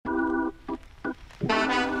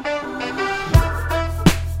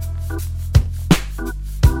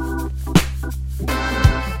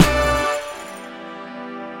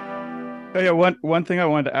Oh yeah, one thing I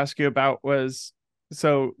wanted to ask you about was,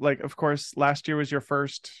 so like of course last year was your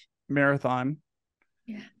first marathon,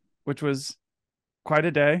 Yeah. which was quite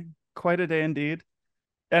a day, quite a day indeed.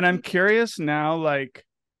 And I'm curious now, like,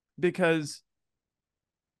 because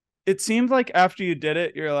it seemed like after you did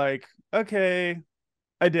it, you're like, okay,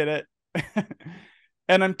 I did it.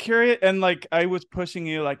 And I'm curious, and like I was pushing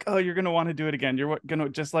you, like, oh, you're gonna want to do it again. You're gonna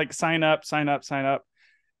just like sign up, sign up, sign up.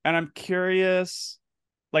 And I'm curious,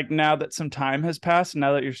 like now that some time has passed,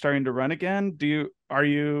 now that you're starting to run again, are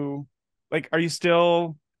you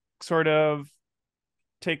still sort of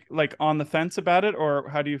take like on the fence about it, or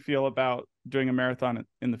how do you feel about doing a marathon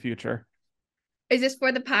in the future? Is this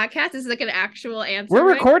for the podcast? Is this like an actual answer, We're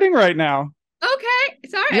right? recording right now. Okay.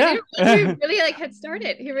 Sorry, I Yeah. didn't realize we really like had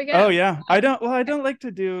started. Here we Oh go. yeah. I don't like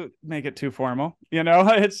to do make it too formal. You know,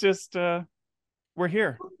 it's just we're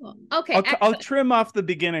here. Cool. Okay, I'll excellent. trim off the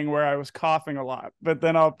beginning where I was coughing a lot, but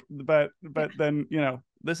then Yeah. but then,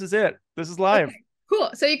 this is it. This is live. Okay.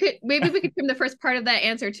 Cool. So you could maybe we could trim the first part of that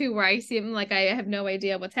answer too, where I seem like I have no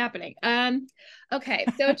idea what's happening. Okay.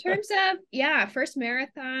 So in terms of first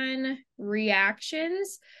marathon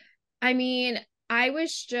reactions, I mean, I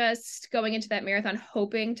was just going into that marathon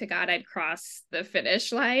hoping to God I'd cross the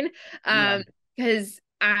finish line. Yeah. Because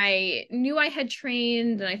I knew I had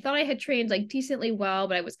trained and I thought I had trained like decently well,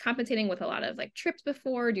 but I was compensating with a lot of like trips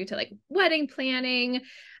before due to like wedding planning.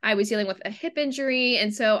 I was dealing with a hip injury.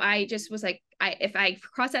 And so I just was like, if I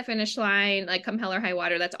cross that finish line, like come hell or high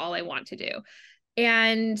water, that's all I want to do.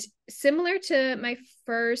 And similar to my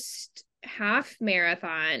first half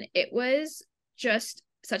marathon, it was just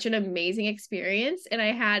such an amazing experience. And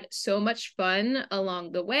I had so much fun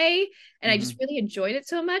along the way. And I just Hmm. really enjoyed it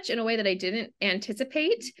so much in a way that I didn't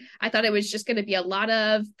anticipate. I thought it was just going to be a lot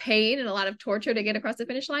of pain and a lot of torture to get across the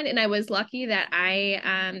finish line. And I was lucky that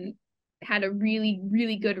I had a really,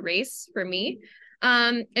 really good race for me.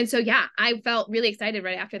 And so, yeah, I felt really excited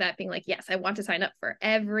right after that, being like, yes, I want to sign up for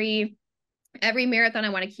every marathon. I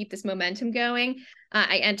want to keep this momentum going.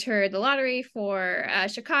 I entered the lottery for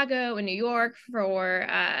Chicago and New York for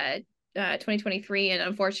 2023, and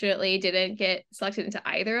unfortunately didn't get selected into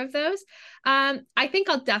either of those. I think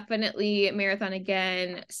I'll definitely marathon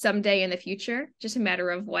again someday in the future, just a matter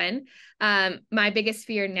of when. My biggest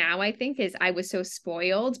fear now, I think, is I was so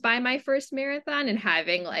spoiled by my first marathon and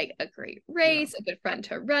having like a great Yeah. race, a good friend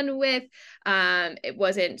to run with. It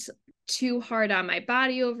wasn't too hard on my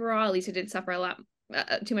body overall. At least I didn't suffer a lot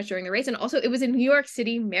too much during the race. And also, it was a New York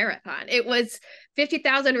City marathon. It was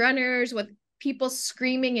 50,000 runners with people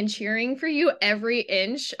screaming and cheering for you every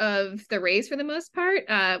inch of the race for the most part,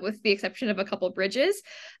 with the exception of a couple bridges.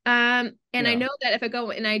 And I Yeah. know that if I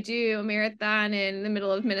go and I do a marathon in the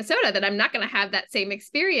middle of Minnesota, that I'm not going to have that same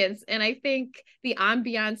experience. And I think the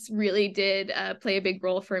ambiance really did play a big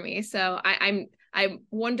role for me. So I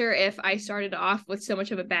wonder if I started off with so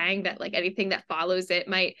much of a bang that like anything that follows it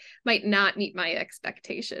might not meet my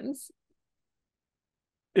expectations.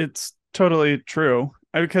 It's totally true.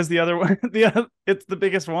 Because the other one, it's the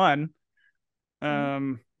biggest one.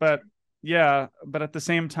 But yeah, but at the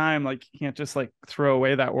same time, like you can't just like throw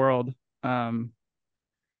away that world. Um,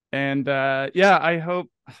 and yeah,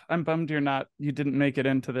 I'm bummed you didn't make it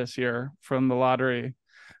into this year from the lottery.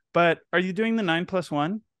 But are you doing the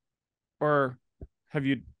 9+1, or have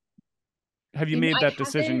you have you You know, made I that haven't,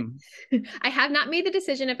 decision? I have not made the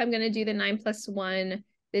decision if I'm going to do the 9+1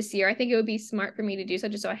 this year. I think it would be smart for me to do so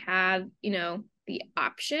just so I have, the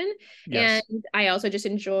option. And Yes. I also just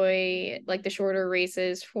enjoy like the shorter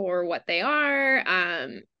races for what they are.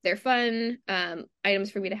 They're fun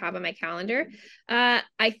items for me to have on my calendar.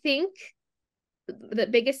 I think the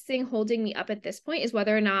biggest thing holding me up at this point is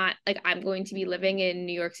whether or not like I'm going to be living in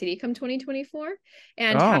New York City come 2024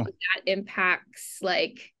 and how Oh. that impacts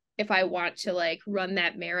like if I want to like run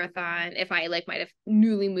that marathon, if I like might have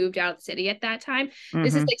newly moved out of the city at that time.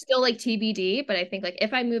 This is Mm-hmm. like still like TBD, but I think like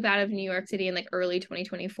if I move out of New York City in like early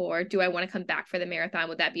 2024, do I want to come back for the marathon?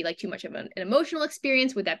 Would that be like too much of an emotional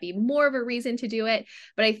experience? Would that be more of a reason to do it?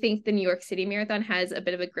 But I think the New York City marathon has a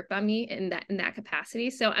bit of a grip on me in that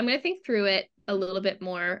capacity. So I'm gonna think through it a little bit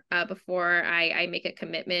more before I make a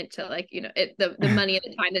commitment to like the money and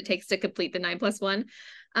the time that it takes to complete the 9+1.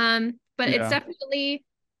 But it's Yeah. definitely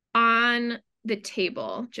on the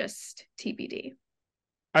table, just TBD.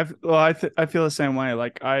 I feel the same way.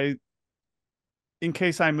 Like in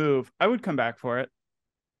case I move, I would come back for it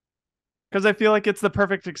because I feel like it's the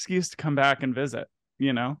perfect excuse to come back and visit,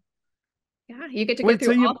 you know? Yeah, you get to go Wait,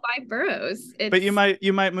 so through all you, five boroughs. but It's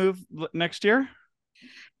you might move next year?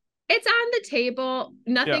 It's on the table.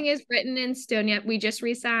 Yeah. Nothing is written in stone yet. We just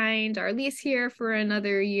re-signed our lease here for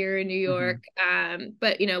another year in New Mm-hmm. York.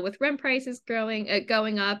 But with rent prices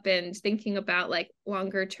going up, and thinking about like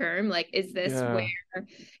longer term, like, is this where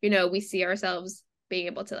Yeah. we see ourselves being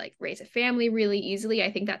able to like raise a family really easily?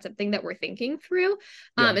 I think that's something that we're thinking through.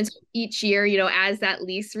 Yeah. And so each year, as that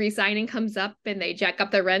lease re-signing comes up and they jack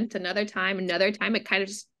up the rent another time, it kind of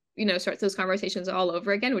just starts those conversations all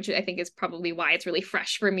over again, which I think is probably why it's really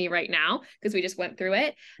fresh for me right now, because we just went through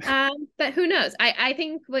it. But who knows? I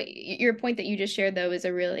think what your point that you just shared though is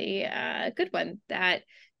a really good one, that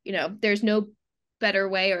there's no better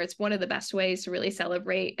way, or it's one of the best ways to really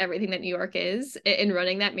celebrate everything that New York is in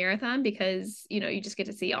running that marathon, because you just get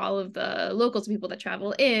to see all of the locals, people that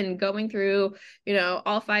travel in, going through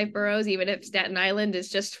all five boroughs, even if Staten Island is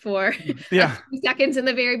just for a Yeah. few seconds in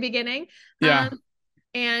the very beginning. Yeah.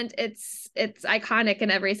 And it's iconic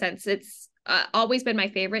in every sense. It's always been my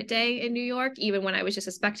favorite day in New York, even when I was just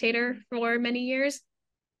a spectator for many years,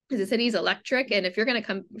 because the city's electric, and if you're going to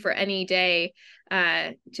come for any day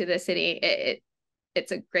to the city,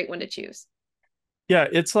 it's a great one to choose. Yeah.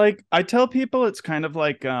 It's like I tell people it's kind of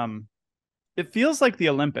like it feels like the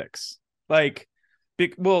Olympics. Like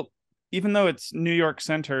well, even though it's New York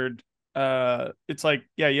centered, it's like,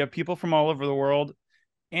 yeah, you have people from all over the world.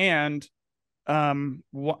 And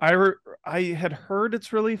I had heard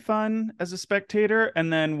it's really fun as a spectator,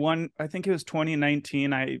 and then I think it was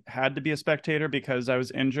 2019, I had to be a spectator because I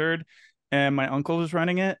was injured and my uncle was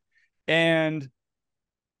running it. And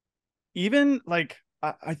even like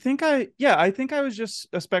I think I think I was just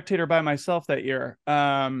a spectator by myself that year.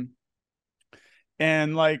 And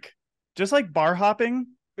like just like bar hopping,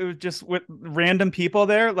 it was just with random people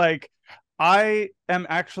there. Like I am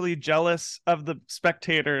actually jealous of the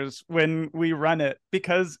spectators when we run it,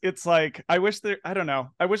 because it's like I don't know,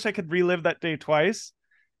 I wish I could relive that day twice.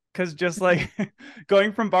 Because just like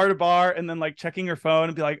going from bar to bar and then like checking your phone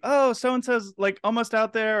and be like, oh, so and so's like almost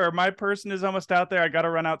out there, or my person is almost out there, I gotta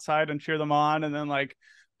run outside and cheer them on. And then like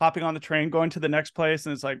hopping on the train, going to the next place,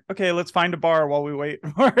 and it's like, okay, let's find a bar while we wait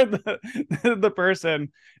for the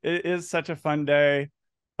person. It is such a fun day.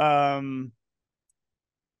 um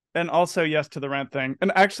and also, yes, to the rent thing.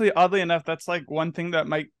 And actually, oddly enough, that's like one thing that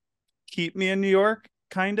might keep me in New York,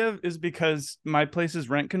 kind of, is because my place is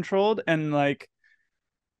rent controlled, and like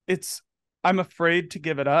it's I'm afraid to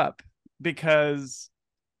give it up, because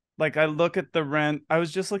like I look at the rent. I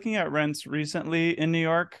was just looking at rents recently in New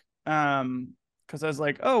York, because I was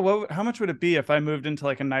like, oh, how much would it be if I moved into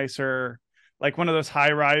like a nicer, like one of those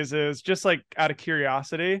high rises, just like out of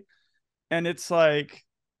curiosity. And it's like,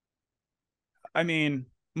 I mean,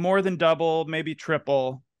 more than double, maybe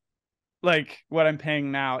triple like what I'm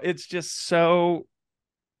paying now. It's just so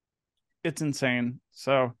it's insane.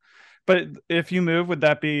 So, but if you move, would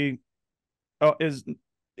that be, oh, is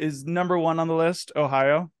number one on the list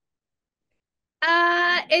Ohio?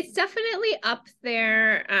 It's definitely up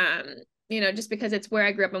there. Just because it's where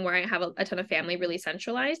I grew up and where I have a ton of family really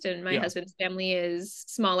centralized, and my Yeah. husband's family is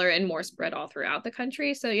smaller and more spread all throughout the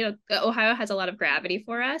country. So, Ohio has a lot of gravity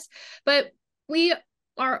for us, but we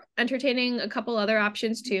are entertaining a couple other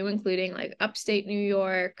options too, including like upstate New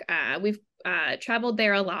York. We've traveled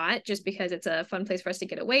there a lot just because it's a fun place for us to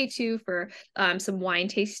get away to for some wine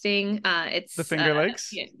tasting. The It's Finger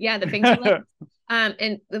Lakes. yeah, the Finger Lakes.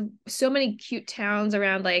 And so many cute towns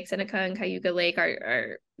around like Seneca and Cayuga Lake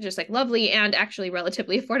are just like lovely and actually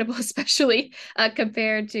relatively affordable, especially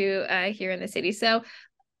compared to here in the city. So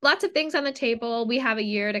lots of things on the table. We have a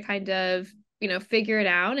year to kind of, figure it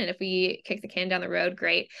out. And if we kick the can down the road,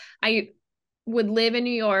 great. I would live in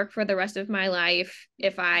New York for the rest of my life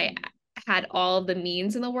if I had all of the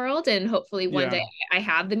means in the world. And hopefully one Yeah. day I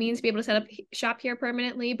have the means to be able to set up shop here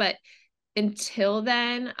permanently. But until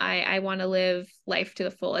then, I want to live life to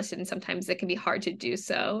the fullest, and sometimes it can be hard to do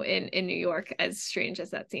so in New York, as strange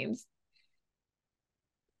as that seems.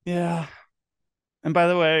 Yeah. And by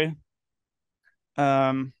the way,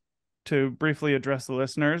 um, to briefly address the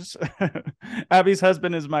listeners, Abby's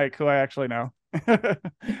husband is Mike, who I actually know.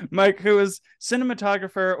 Mike, who is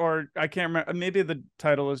cinematographer, or I can't remember, maybe the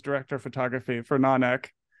title is director of photography for Nonek,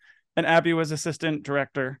 and Abby was assistant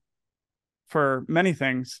director for many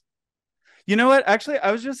things. You know what? Actually,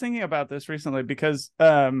 I was just thinking about this recently because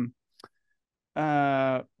like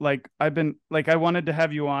I've been like I wanted to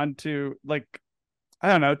have you on to like I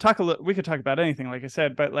don't know, talk a little, we could talk about anything, like I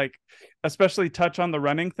said, but like especially touch on the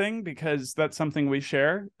running thing, because that's something we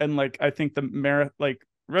share. And like I think the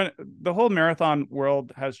whole marathon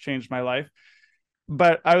world has changed my life.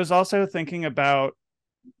 But I was also thinking about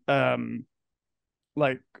um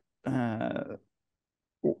like uh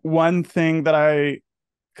one thing that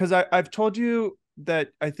because I've told you that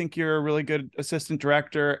I think you're a really good assistant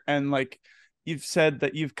director, and like you've said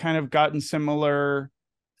that you've kind of gotten similar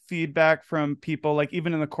feedback from people, like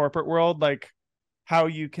even in the corporate world, like how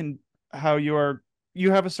you can, how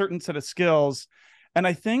you have a certain set of skills. And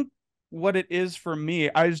I think what it is for me,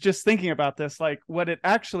 I was just thinking about this, like what it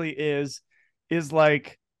actually is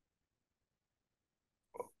like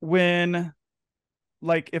when,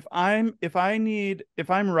 like if I'm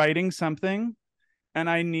writing something and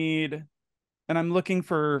and I'm looking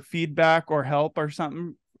for feedback or help or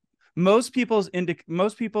something, most people's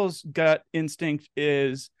gut instinct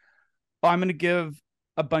is, oh, I'm going to give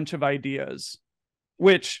a bunch of ideas,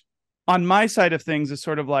 which on my side of things is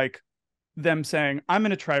sort of like them saying, I'm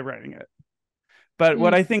going to try writing it. But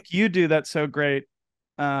what Mm. I think you do that's so great,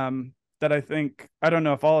 that I think, I don't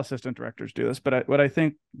know if all assistant directors do this, but what I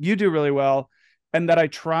think you do really well, and that I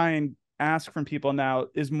try and ask from people now,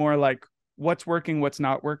 is more like what's working, what's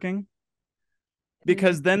not working. Mm.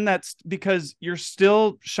 Because then that's because you're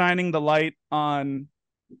still shining the light on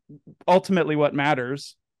ultimately what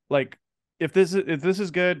matters. Like if this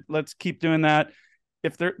is good, let's keep doing that.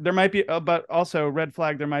 If there might be but also red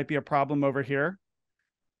flag, there might be a problem over here.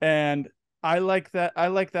 And I like that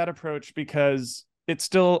approach because it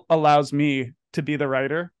still allows me to be the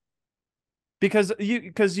writer. Because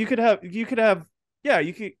you could have, yeah,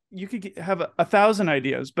 you could have a thousand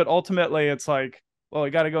ideas, but ultimately it's like, well, I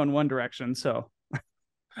got to go in one direction, so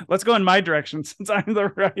let's go in my direction since I'm the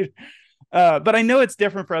writer. But I know it's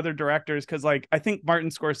different for other directors, because like I think Martin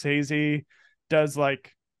Scorsese does,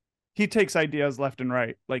 like he takes ideas left and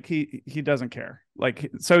right. Like he doesn't care. Like,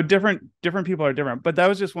 so different people are different. But that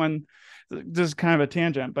was just one, just kind of a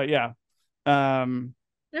tangent. But yeah. Um,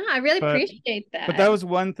 No, I really but appreciate but that that. was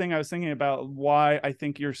one thing I was thinking about, why I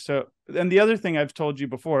think you're so, and the other thing I've told you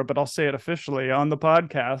before, but I'll say it officially on the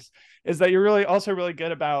podcast, is that you're really also really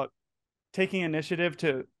good about taking initiative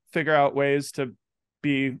to figure out ways to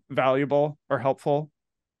be valuable or helpful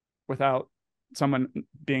without someone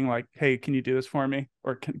being like, hey, can you do this for me,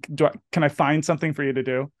 or can I find something for you to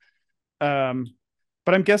do. um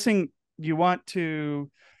but I'm guessing you want to,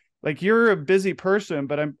 like, you're a busy person,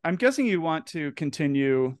 but I'm guessing you want to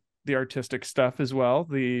continue the artistic stuff as well,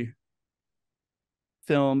 the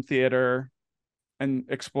film, theater, and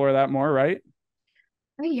explore that more, right?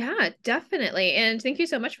 Oh, yeah, definitely. And thank you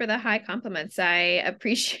so much for the high compliments. I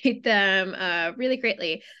appreciate them really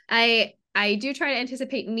greatly. I do try to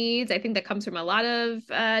anticipate needs. I think that comes from a lot of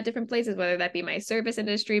different places, whether that be my service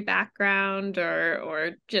industry background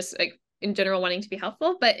or just like in general wanting to be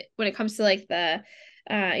helpful. But when it comes to like the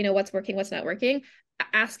what's working, what's not working,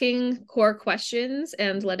 asking core questions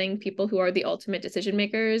and letting people who are the ultimate decision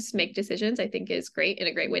makers make decisions, I think is great and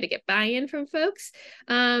a great way to get buy-in from folks.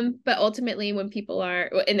 But ultimately, when people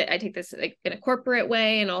are, and I take this like in a corporate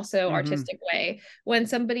way and also Mm-hmm. artistic way, when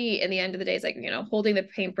somebody in the end of the day is like, holding the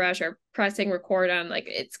paintbrush or pressing record on, like,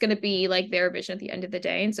 it's going to be like their vision at the end of the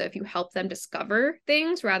day. And so if you help them discover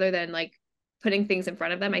things rather than like putting things in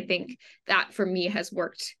front of them, I think that for me has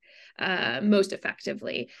worked most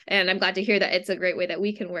effectively. And I'm glad to hear that it's a great way that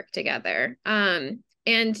we can work together. And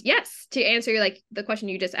yes, to answer like the question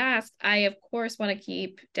you just asked, I of course want to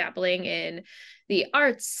keep dabbling in the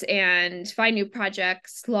arts and find new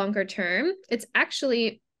projects longer term. It's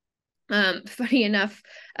actually funny enough,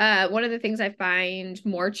 one of the things I find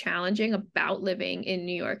more challenging about living in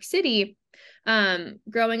New York City,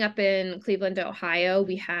 growing up in Cleveland, Ohio,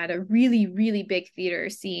 we had a really, really big theater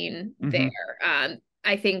scene Mm-hmm. there.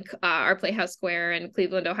 I think our Playhouse Square in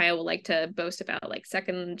Cleveland, Ohio, will like to boast about like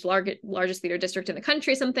second largest theater district in the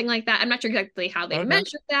country, something like that. I'm not sure exactly how they Okay.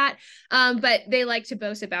 measure that, but they like to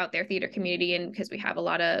boast about their theater community, and because we have a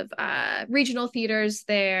lot of regional theaters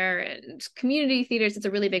there and community theaters, it's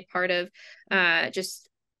a really big part of just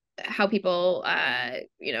how people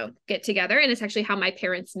get together. And it's actually how my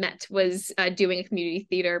parents met, was doing a community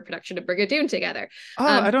theater production of Brigadoon together. Oh,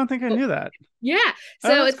 um I don't think I knew that. yeah, Oh, so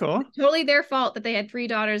that's it's cool. totally their fault that they had three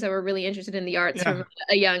daughters that were really interested in the arts Yeah. from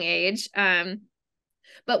a young age.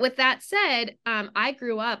 But with that said, I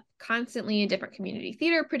grew up constantly in different community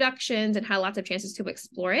theater productions and had lots of chances to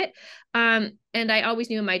explore it. And I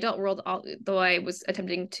always knew in my adult world, although I was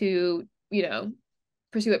attempting to,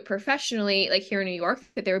 pursue it professionally, like here in New York,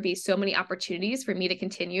 that there would be so many opportunities for me to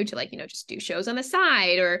continue to, like, just do shows on the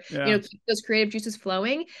side or, Yeah. keep those creative juices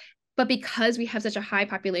flowing. But because we have such a high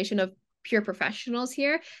population of pure professionals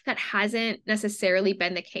here, that hasn't necessarily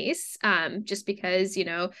been the case. Just because,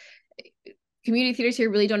 community theaters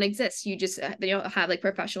here really don't exist. You just have like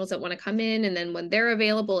professionals that want to come in, and then when they're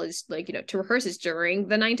available is like, to rehearse is during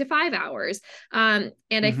the 9 to 5 hours. And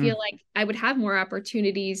I Mm-hmm. feel like I would have more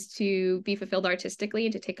opportunities to be fulfilled artistically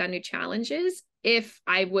and to take on new challenges if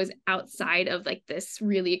I was outside of like this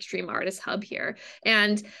really extreme artist hub here.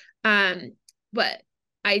 And but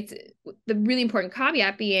I the really important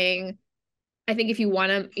caveat being, I think if you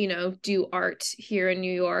want to, do art here in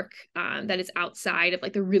New York, that is outside of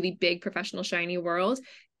like the really big professional shiny world,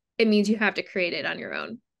 it means you have to create it on your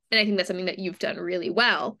own. And I think that's something that you've done really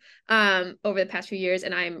well over the past few years.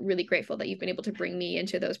 And I'm really grateful that you've been able to bring me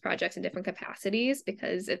into those projects in different capacities,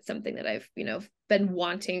 because it's something that I've, been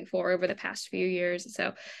wanting for over the past few years.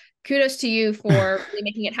 So kudos to you for really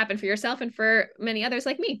making it happen for yourself and for many others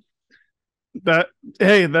like me. That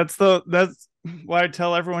Hey, that's what I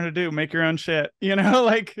tell everyone to do: make your own shit,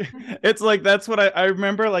 like it's like that's what I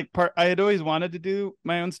remember. Like, I had always wanted to do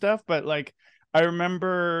my own stuff, but like I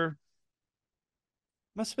remember,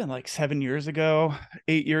 must have been like 7 years ago,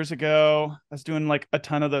 8 years ago, I was doing like a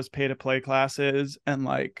ton of those pay to play classes, and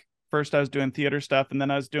like first I was doing theater stuff, and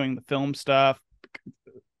then I was doing the film stuff,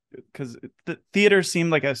 because the theater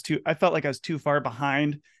seemed like I felt like I was too far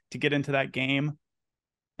behind to get into that game.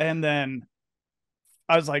 And then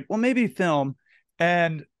I was like, well, maybe film.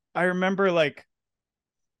 And I remember like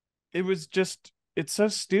it was just, it's so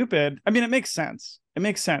stupid. I mean, it makes sense. It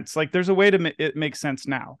makes sense. Like there's a way to it makes sense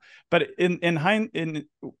now. But in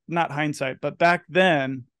not hindsight, but back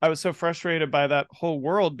then I was so frustrated by that whole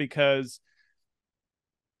world,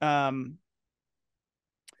 um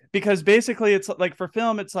because basically it's like for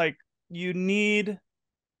film, it's like you need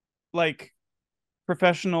like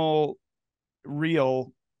professional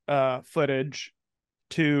real footage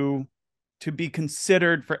to be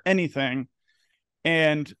considered for anything,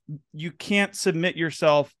 and you can't submit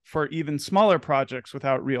yourself for even smaller projects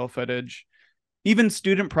without real footage. Even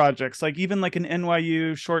student projects, like even like an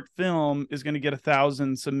NYU short film is going to get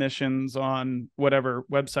 1,000 submissions on whatever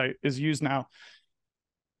website is used now.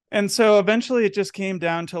 And so eventually it just came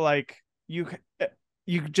down to like you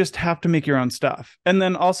just have to make your own stuff. And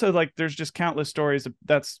then also like there's just countless stories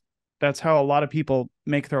that's how a lot of people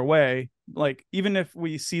make their way. Like even if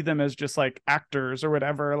we see them as just like actors or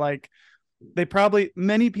whatever, like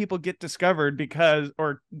many people get discovered because,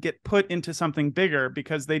 or get put into something bigger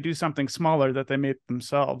because they do something smaller that they made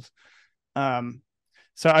themselves. Um,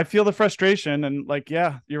 so I feel the frustration, and like,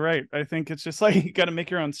 yeah, you're right. I think it's just like you got to make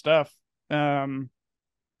your own stuff. Um,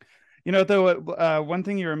 though, one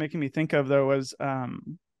thing you were making me think of though was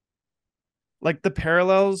like the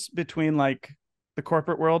parallels between like the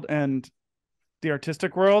corporate world and the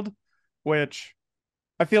artistic world, which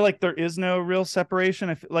I feel like there is no real separation.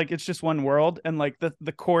 I feel like it's just one world, and like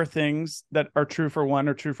the core things that are true for one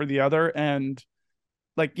are true for the other. And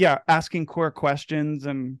like, yeah, asking core questions.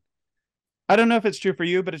 And I don't know if it's true for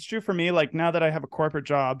you, but it's true for me. Like now that I have a corporate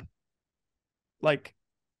job, like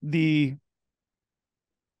the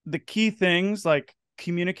key things like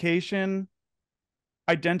communication,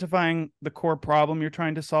 identifying the core problem you're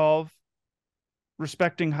trying to solve,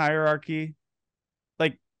 respecting hierarchy,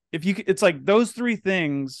 like if you it's like those three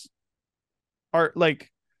things are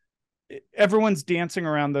like everyone's dancing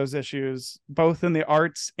around those issues, both in the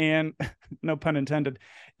arts and no pun intended,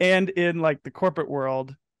 and in like the corporate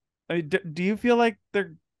world. I mean, do you feel like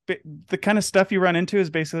they're the kind of stuff you run into is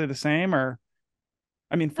basically the same? Or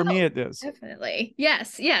I mean, for me Oh, it is. definitely.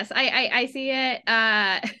 Yes. I see it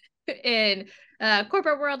in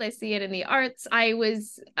corporate world. I see it in the arts. I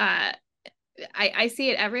see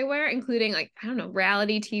it everywhere, including like, I don't know,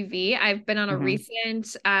 reality TV. I've been on a Mm-hmm.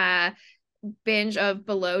 recent binge of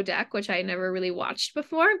Below Deck, which I never really watched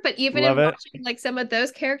before. But even in Love it. watching like some of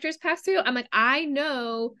those characters pass through, I'm like, I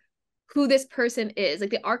know who this person is, like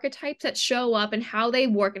the archetypes that show up and how they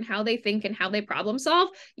work and how they think and how they problem solve.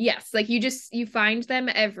 Yes, like you find them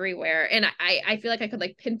everywhere. And I feel like I could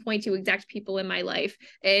like pinpoint to exact people in my life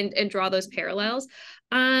and draw those parallels.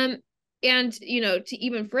 um and to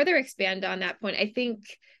even further expand on that point, I think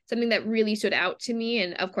something that really stood out to me,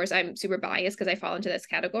 and of course I'm super biased because I fall into this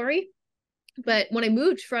category, but when I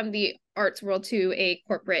moved from the arts world to a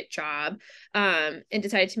corporate job, and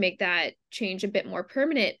decided to make that change a bit more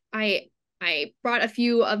permanent, I brought a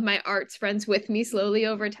few of my arts friends with me slowly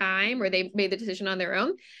over time, or they made the decision on their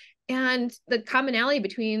own. And the commonality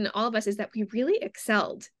between all of us is that we really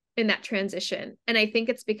excelled in that transition. And I think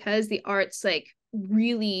it's because the arts like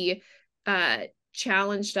really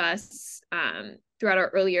challenged us throughout our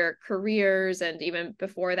earlier careers and even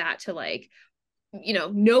before that to like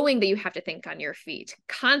knowing that you have to think on your feet,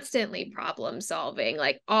 constantly problem solving,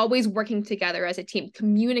 like always working together as a team,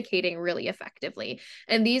 communicating really effectively.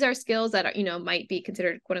 And these are skills that are, might be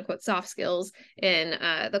considered quote unquote soft skills in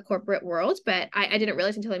the corporate world. But I didn't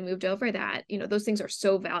realize until I moved over that, those things are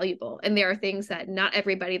so valuable. And there are things that not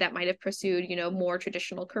everybody that might have pursued, more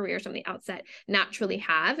traditional careers from the outset naturally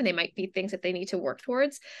have. And they might be things that they need to work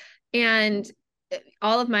towards. And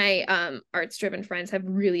all of my arts driven friends have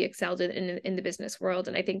really excelled in the business world,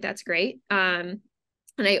 and I think that's great. And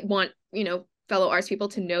I want fellow arts people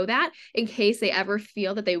to know that in case they ever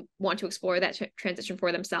feel that they want to explore that transition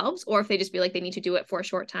for themselves, or if they just feel like they need to do it for a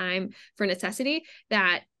short time for necessity,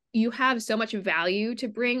 that you have so much value to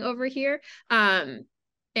bring over here.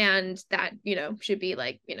 And that should be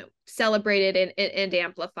like celebrated and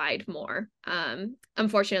amplified more.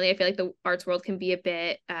 Unfortunately, I feel like the arts world can be a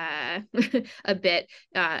bit a bit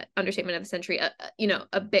understatement of the century,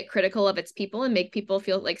 a bit critical of its people and make people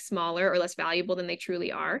feel like smaller or less valuable than they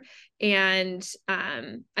truly are. And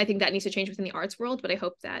I think that needs to change within the arts world, but I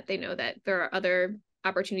hope that they know that there are other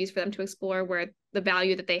opportunities for them to explore where the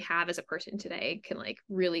value that they have as a person today can like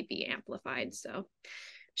really be amplified. So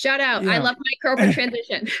shout out. I love my corporate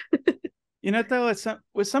transition. Though,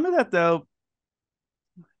 with some of that, though,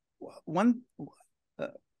 one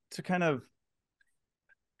to kind of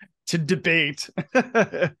to debate.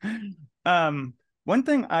 One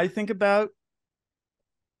thing I think about,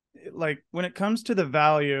 like when it comes to the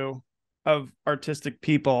value of artistic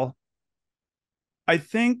people, I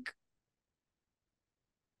think,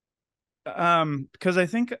 because I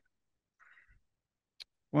think,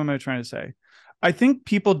 what am I trying to say? I think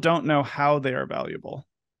people don't know how they are valuable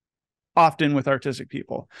often with artistic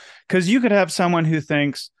people, because you could have someone who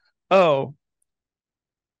thinks, oh,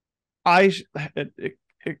 it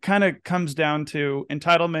kind of comes down to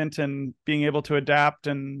entitlement and being able to adapt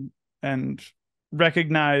and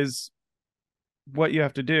recognize what you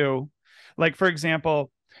have to do. Like, for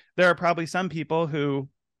example, there are probably some people who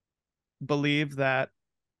believe that,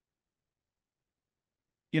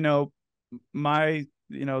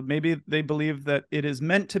 maybe they believe that it is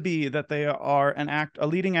meant to be that they are a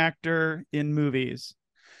leading actor in movies,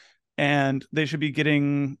 and they should be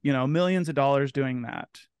getting, millions of dollars doing that.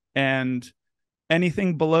 And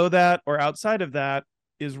anything below that or outside of that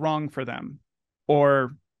is wrong for them,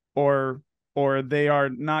 or they are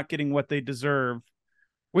not getting what they deserve,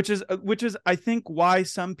 which is I think why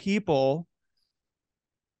some people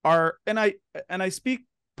are, and I speak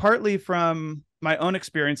partly from my own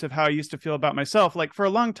experience of how I used to feel about myself. Like for a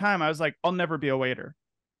long time, I was like, I'll never be a waiter.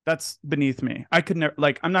 That's beneath me. I could never,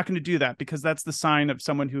 like, I'm not going to do that because that's the sign of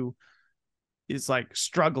someone who is like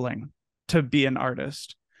struggling to be an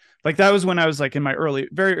artist. Like that was when I was like in my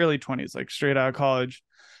very early 20s, like straight out of college.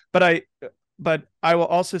 But I will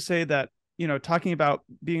also say that, talking about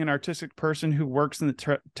being an artistic person who works in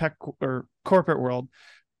the tech or corporate world,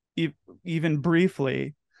 even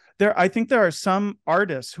briefly, I think there are some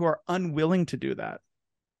artists who are unwilling to do that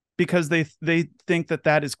because they think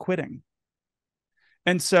that is quitting.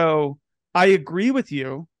 And so I agree with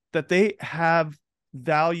you that they have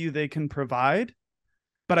value they can provide,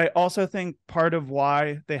 but I also think part of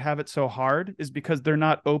why they have it so hard is because they're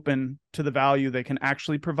not open to the value they can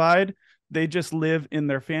actually provide. They just live in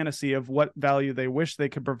their fantasy of what value they wish they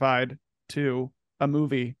could provide to a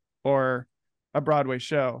movie or a Broadway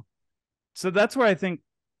show. So that's where I think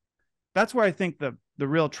the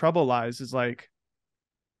real trouble lies, is like,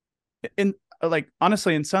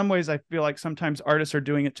 honestly, in some ways, I feel like sometimes artists are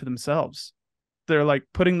doing it to themselves. They're like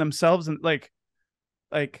putting themselves in like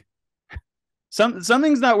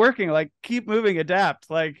something's not working. Like keep moving, adapt.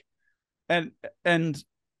 Like, and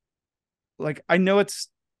like, I know it's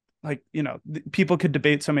like, people could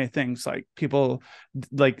debate so many things, like people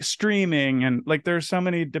like streaming, and like there's so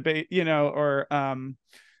many debate, or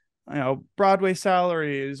Broadway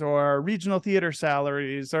salaries or regional theater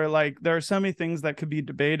salaries, or like there are so many things that could be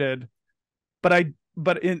debated. But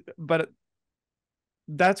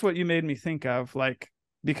that's what you made me think of, like,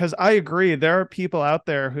 because I agree there are people out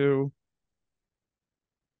there who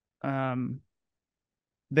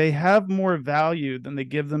they have more value than they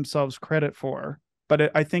give themselves credit for,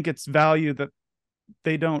 but I think it's value that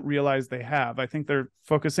they don't realize they have. I think they're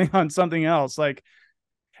focusing on something else, like,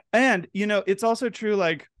 and it's also true,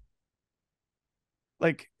 like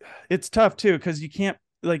it's tough too, because you can't,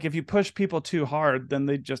 like, if you push people too hard, then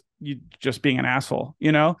you just being an asshole,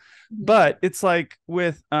 Mm-hmm. But it's like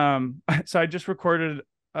with so I just recorded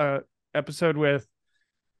a episode with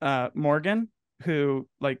Morgan, who,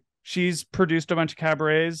 like, she's produced a bunch of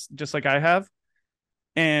cabarets just like I have,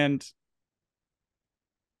 and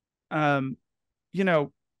you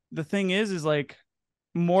know the thing is like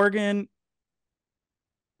Morgan,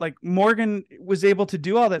 Morgan was able to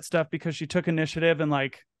do all that stuff because she took initiative and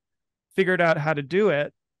like figured out how to do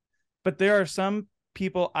it. But there are some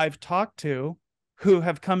people I've talked to who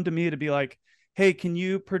have come to me to be like, hey, can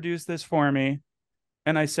you produce this for me?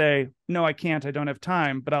 And I say, no, I can't. I don't have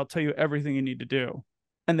time, but I'll tell you everything you need to do.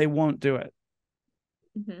 And they won't do it.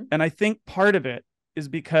 Mm-hmm. And I think part of it is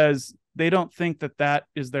because they don't think that that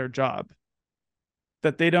is their job.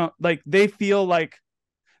 That they don't like, they feel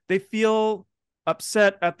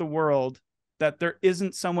upset at the world that there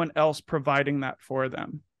isn't someone else providing that for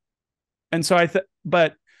them. And so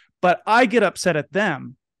but I get upset at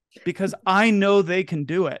them because I know they can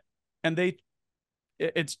do it. And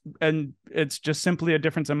it's just simply a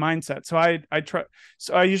difference in mindset.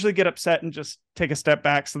 So I usually get upset and just take a step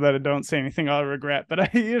back so that I don't say anything I'll regret.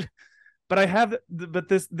 But this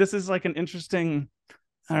is like an interesting,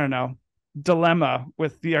 I don't know, dilemma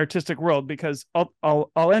with the artistic world, because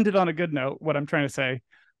I'll end it on a good note. What I'm trying to say,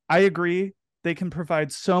 I agree they can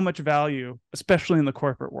provide so much value, especially in the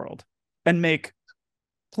corporate world, and make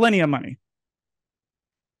plenty of money.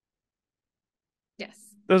 Yes,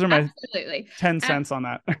 Those are my absolutely. 10 cents on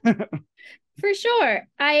that. For sure.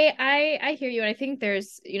 I hear you. And I think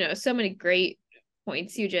there's, so many great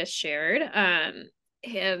points you just shared.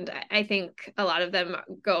 And I think a lot of them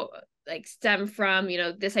stem from,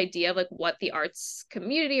 this idea of like what the arts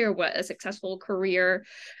community or what a successful career,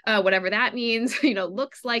 whatever that means,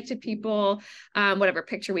 looks like to people, whatever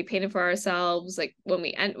picture we painted for ourselves, like when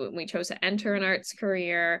we chose to enter an arts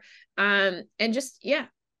career, and just, yeah,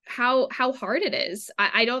 how hard it is.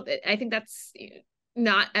 I think that's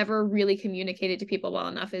not ever really communicated to people well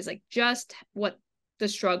enough, is like just what the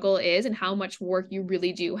struggle is and how much work you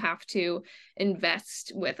really do have to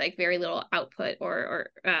invest with like very little output or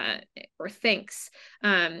thanks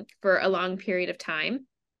for a long period of time.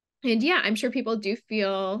 And yeah, I'm sure people do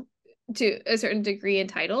feel to a certain degree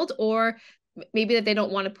entitled, or maybe that they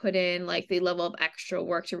don't want to put in like the level of extra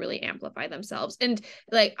work to really amplify themselves. And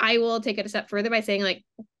like I will take it a step further by saying, like,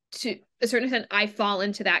 to a certain extent, I fall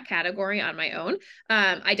into that category on my own.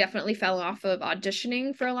 I definitely fell off of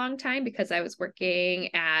auditioning for a long time because I was working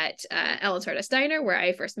at Ellen's Artist Diner, where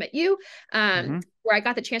I first met you, where I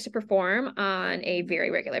got the chance to perform on a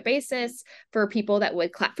very regular basis for people that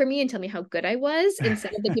would clap for me and tell me how good I was,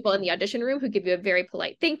 instead of the people in the audition room who give you a very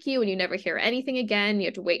polite thank you and you never hear anything again. You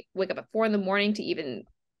have to wake up at 4 a.m. to even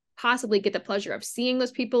possibly get the pleasure of seeing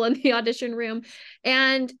those people in the audition room.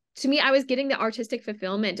 And to me, I was getting the artistic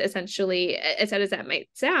fulfillment, essentially, as sad as that might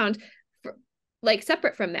sound, like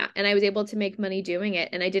separate from that. And I was able to make money doing it.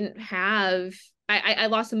 And I didn't have, I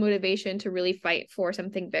lost the motivation to really fight for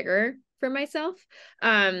something bigger for myself.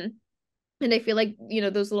 And I feel like,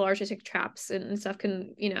 those little artistic traps and stuff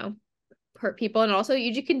can, hurt people. And also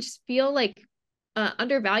you can just feel like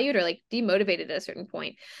undervalued or like demotivated at a certain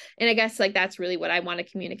point. And I guess like that's really what I want to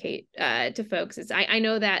communicate to folks, is I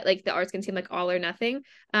know that like the arts can seem like all or nothing.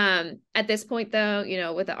 At this point though,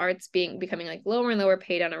 with the arts becoming like lower and lower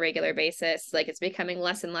paid on a regular basis, like it's becoming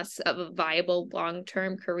less and less of a viable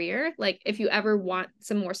long-term career. Like if you ever want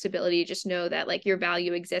some more stability, just know that like your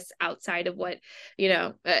value exists outside of what,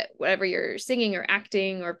 whatever you're singing or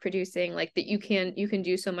acting or producing, like that you can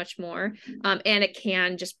do so much more. And it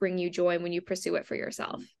can just bring you joy when you pursue it for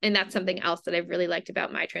yourself. And that's something else that I've really liked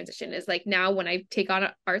about my transition, is like now when I take on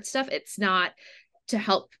art stuff, it's not to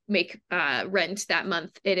help make rent that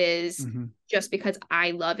month. It is just because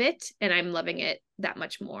I love it, and I'm loving it that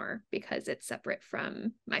much more because it's separate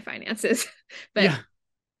from my finances. But yeah.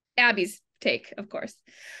 Abby's take, of course.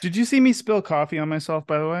 Did you see me spill coffee on myself,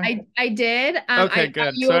 by the way? I did. Okay,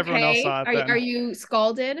 good. So okay? Everyone else saw it. Are you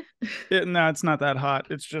scalded? No, it's not that hot.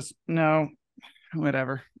 It's just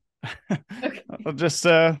whatever. Okay. I'll just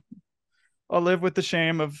I'll live with the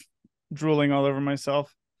shame of drooling all over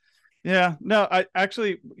myself. Yeah, no, I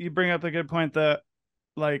actually, you bring up a good point that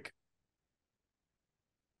like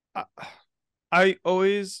I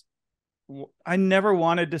never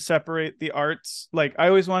wanted to separate the arts. Like I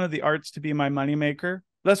always wanted the arts to be my moneymaker.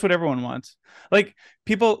 That's what everyone wants. Like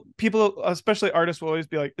people, especially artists, will always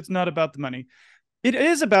be like, it's not about the money. It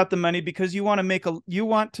is about the money, because you want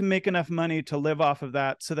to make enough money to live off of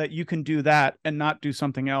that, so that you can do that and not do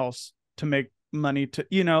something else to make money.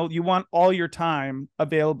 You want all your time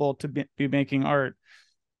available to be making art.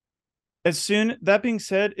 That being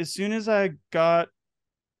said, as soon as I got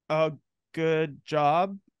a good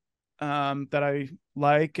job that I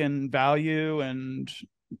like and value and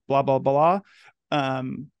blah, blah, blah,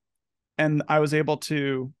 and I was able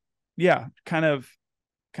to, kind of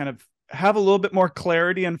have a little bit more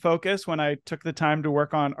clarity and focus when I took the time to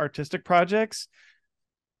work on artistic projects,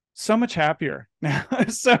 so much happier now.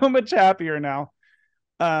 So much happier now.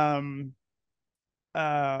 Um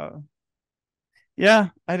uh yeah,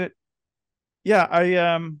 I did yeah,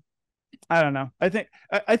 I don't know. I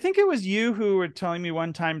think it was you who were telling me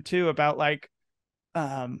one time too about like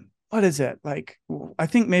what is it? Like I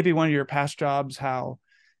think maybe one of your past jobs how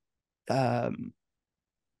um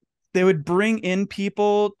they would bring in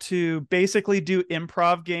people to basically do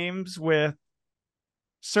improv games with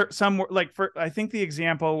some like for I think the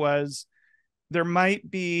example was there might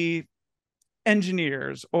be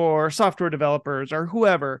engineers or software developers or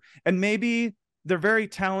whoever, and maybe they're very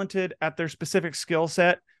talented at their specific skill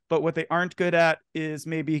set, but what they aren't good at is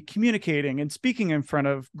maybe communicating and speaking in front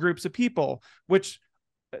of groups of people, which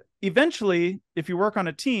eventually if you work on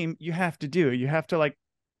a team you have to like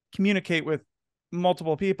communicate with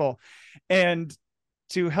multiple people. And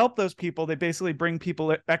to help those people, they basically bring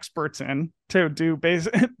people experts in to do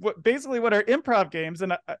basically what are improv games.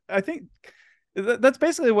 And I think that's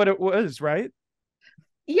basically what it was, right?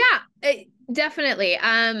 Yeah, definitely.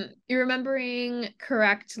 You're remembering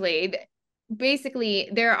correctly. Basically,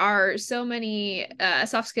 there are so many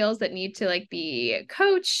soft skills that need to like be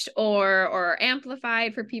coached or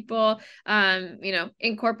amplified for people,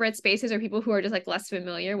 in corporate spaces or people who are just like less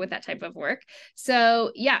familiar with that type of work.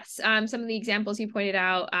 So yes, some of the examples you pointed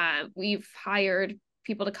out, we've hired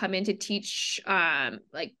people to come in to teach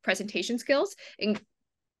like presentation skills and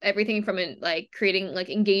everything from like creating like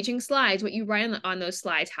engaging slides, what you write on those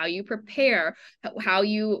slides, how you prepare, how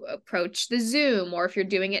you approach the Zoom, or if you're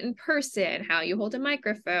doing it in person, how you hold a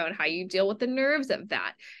microphone, how you deal with the nerves of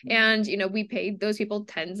that. And we paid those people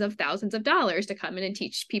tens of thousands of dollars to come in and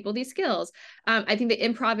teach people these skills. I think the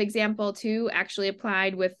improv example too actually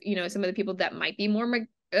applied with some of the people that might be more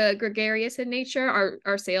gregarious in nature,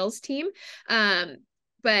 our sales team.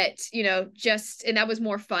 But just, and that was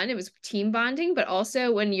more fun, it was team bonding. But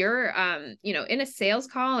also when you're in a sales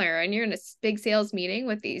call and you're in a big sales meeting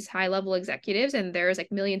with these high level executives and there's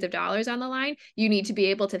like millions of dollars on the line, you need to be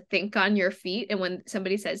able to think on your feet. And when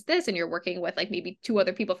somebody says this and you're working with like maybe two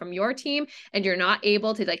other people from your team and you're not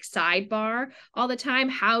able to like sidebar all the time,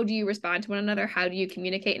 how do you respond to one another? How do you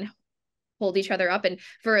communicate and hold each other up, and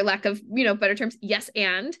for lack of better terms, yes,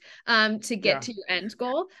 and to get Yeah. to your end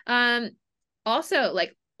goal. Also,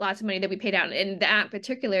 like, lots of money that we paid out in that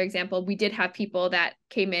particular example, we did have people that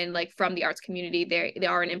came in like from the arts community. They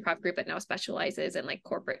are an improv group that now specializes in like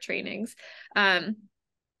corporate trainings.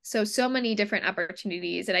 So many different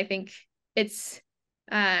opportunities, and I think it's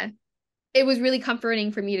it was really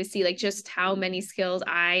comforting for me to see like just how many skills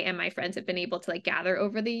I and my friends have been able to like gather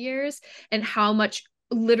over the years, and how much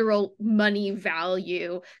literal money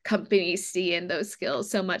value companies see in those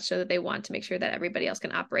skills, so much so that they want to make sure that everybody else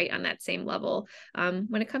can operate on that same level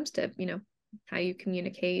when it comes to how you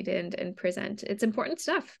communicate and present. It's important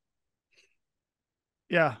stuff.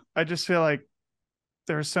 Yeah, I just feel like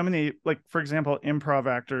there are so many, like for example, improv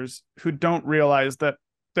actors who don't realize that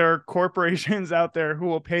there are corporations out there who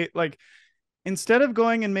will pay, like, instead of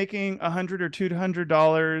going and making $100 or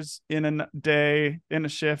 $200 in a day in a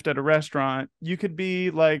shift at a restaurant, you could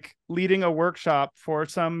be like leading a workshop for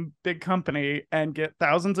some big company and get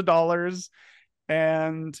thousands of dollars,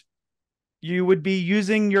 and you would be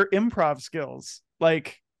using your improv skills.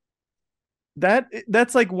 Like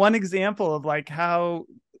that's like one example of like how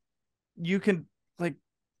you can like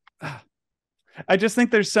I just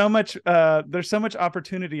think there's so much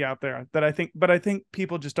opportunity out there that I think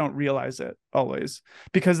people just don't realize it always,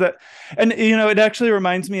 because that, and it actually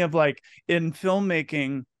reminds me of like in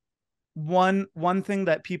filmmaking, one thing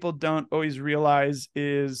that people don't always realize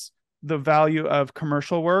is the value of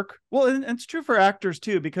commercial work. Well, and it's true for actors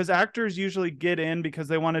too, because actors usually get in because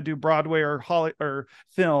they want to do Broadway or Holly or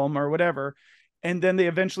film or whatever, and then they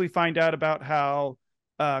eventually find out about how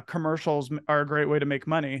commercials are a great way to make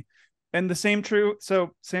money. And the same true.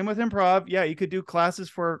 So same with improv. Yeah, you could do classes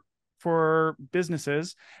for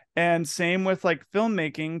businesses, and same with like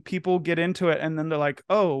filmmaking. People get into it and then they're like,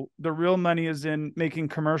 oh, the real money is in making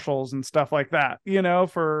commercials and stuff like that,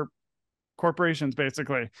 for corporations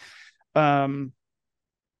basically. Um,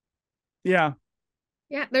 yeah,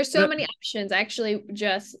 Yeah, there's so that, many options. I actually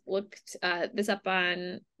just looked this up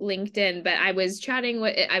on LinkedIn, but I was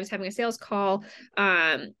having a sales call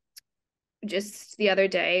just the other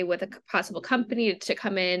day with a possible company to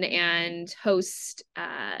come in and host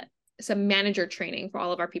some manager training for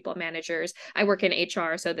all of our people managers. I work in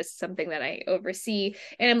HR, so this is something that I oversee,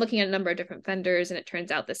 and I'm looking at a number of different vendors. And it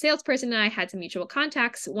turns out the salesperson and I had some mutual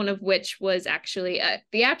contacts, one of which was actually a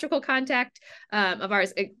theatrical contact of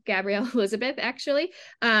ours, Gabrielle Elizabeth, actually.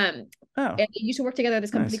 Oh, And they used to work together at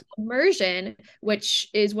this company nice. called Immersion, which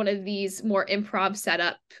is one of these more improv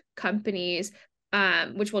setup companies,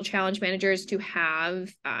 which will challenge managers to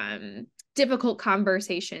have difficult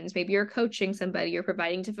conversations. Maybe you're coaching somebody, you're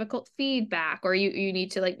providing difficult feedback, or you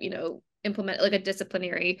need to, like, implement like a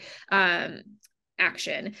disciplinary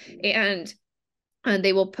action. And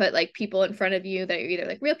they will put like people in front of you that are either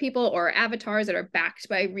like real people or avatars that are backed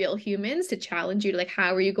by real humans to challenge you to, like,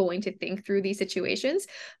 how are you going to think through these situations.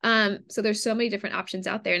 So there's so many different options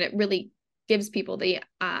out there, and it really gives people the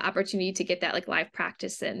opportunity to get that like live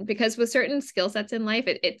practice in, because with certain skill sets in life,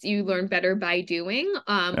 it's you learn better by doing,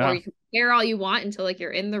 or Yeah. you can prepare all you want until like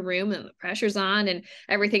you're in the room and the pressure's on and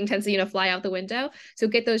everything tends to fly out the window. So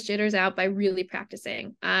get those jitters out by really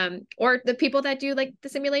practicing. Or the people that do like the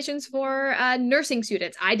simulations for nursing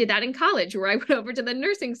students, I did that in college, where I went over to the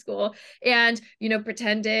nursing school and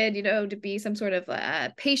pretended to be some sort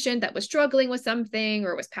of patient that was struggling with something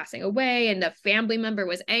or was passing away, and a family member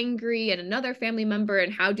was angry and another family member,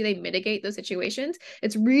 and how do they mitigate those situations.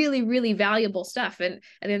 It's really, really valuable stuff, and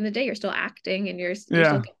at the end of the day, you're still acting and you're still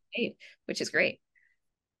Yeah. getting paid, which is great.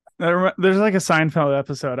 There's like a Seinfeld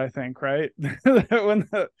episode, I think, right? When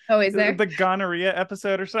Oh, is there? the gonorrhea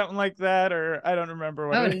episode or something like that, or I don't remember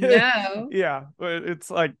what Oh it is. no. Yeah,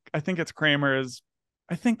 it's like I think it's Kramer's.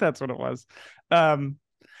 I think that's what it was. Um,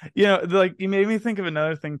 like you made me think of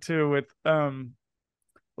another thing too with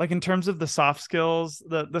like in terms of the soft skills,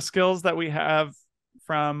 the skills that we have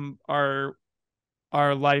from our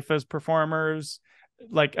life as performers,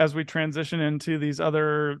 like as we transition into these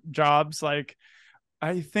other jobs, like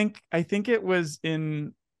I think it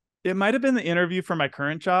might have been the interview for my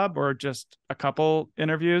current job or just a couple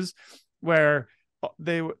interviews where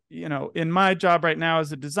they, in my job right now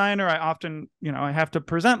as a designer, I often, I have to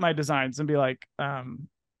present my designs and be like,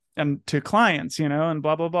 and to clients, and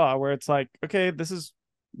blah, blah, blah, where it's like, okay,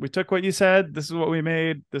 we took what you said, this is what we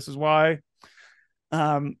made, this is why.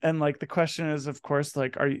 And like the question is, of course,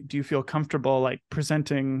 like, do you feel comfortable like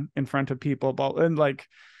presenting in front of people? And like,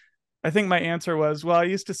 I think my answer was, well, I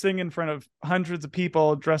used to sing in front of hundreds of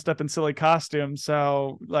people dressed up in silly costumes,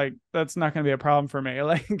 so like that's not going to be a problem for me.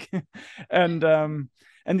 Like, and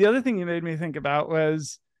and the other thing you made me think about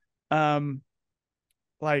was, um,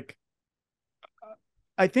 like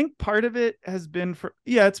I think part of it has been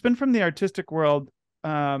it's been from the artistic world.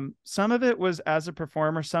 Some of it was as a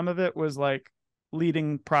performer, some of it was like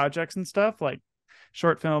leading projects and stuff, like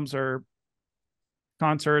short films or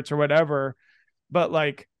concerts or whatever. But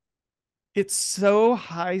like it's so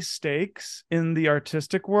high stakes in the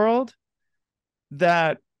artistic world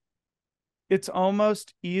that it's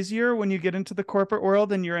almost easier when you get into the corporate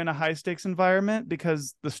world and you're in a high stakes environment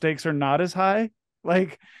because the stakes are not as high.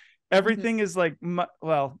 Like Mhm. everything is like,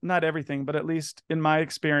 well, not everything, but at least in my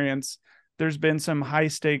experience, there's been some high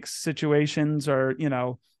stakes situations or,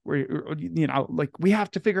 where, like we have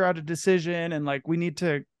to figure out a decision and like we need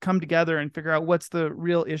to come together and figure out what's the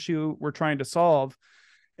real issue we're trying to solve.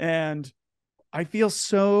 And I feel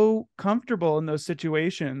so comfortable in those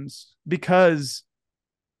situations because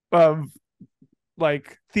of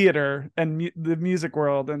like theater and the music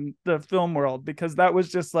world and the film world, because that was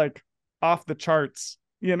just like off the charts,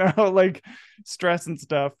 like stress and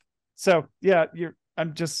stuff. So yeah,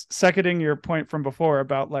 I'm just seconding your point from before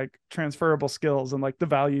about like transferable skills and like the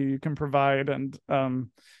value you can provide. And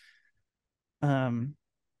um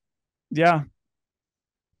yeah,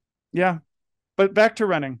 yeah. But back to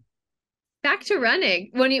running. Back to running.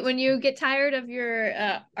 When you get tired of your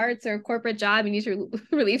arts or corporate job and you need to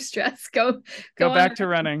relieve stress, go Go go on. back to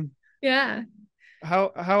running. Yeah.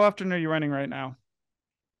 How often are you running right now?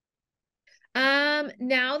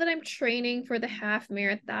 Now that I'm training for the half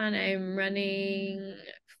marathon, I'm running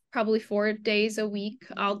probably 4 days a week.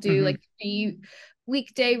 I'll do Mm-hmm. like 3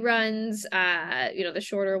 weekday runs, the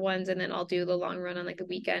shorter ones, and then I'll do the long run on like the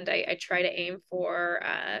weekend. I try to aim for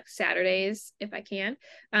Saturdays if I can.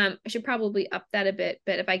 I should probably up that a bit,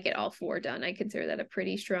 but if I get all 4 done, I consider that a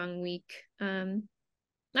pretty strong week.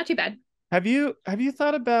 Not too bad. Have you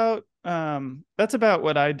thought about that's about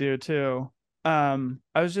what I do too. I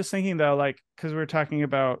was just thinking though, like because we were talking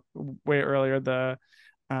about way earlier the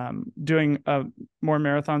doing more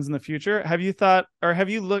marathons in the future. Have you thought, or have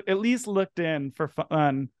you at least looked in for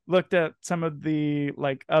fun, looked at some of the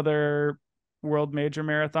like other world major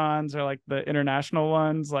marathons or like the international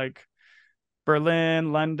ones? Like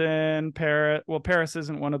Berlin, London, Paris. Well, Paris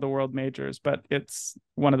isn't one of the world majors, but it's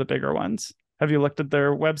one of the bigger ones. Have you looked at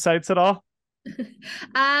their websites at all?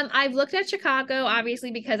 I've looked at Chicago,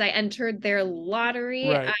 obviously, because I entered their lottery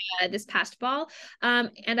Right. this past fall.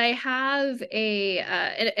 And I have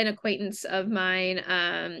an acquaintance of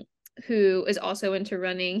mine who is also into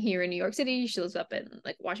running here in New York City. She lives up in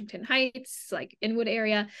like Washington Heights, like Inwood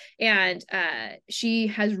area, and she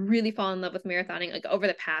has really fallen in love with marathoning like over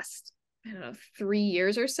the past, I don't know, 3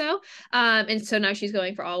 years or so. And so now she's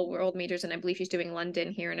going for all world majors, and I believe she's doing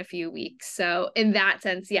London here in a few weeks. So in that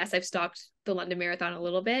sense, yes, I've stalked the London Marathon a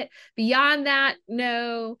little bit. Beyond that,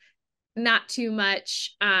 no, not too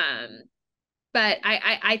much. But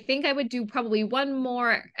I think I would do probably one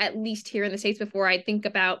more at least here in the States before I think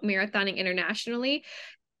about marathoning internationally.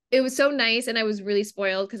 It was so nice, and I was really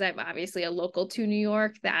spoiled because I'm obviously a local to New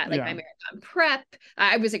York, that like my Yeah. marathon prep,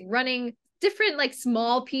 I was like running different like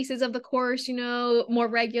small pieces of the course, more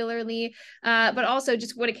regularly. But also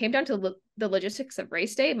just when it came down to the logistics of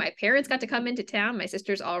race day, my parents got to come into town. My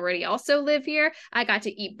sisters already also live here. I got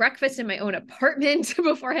to eat breakfast in my own apartment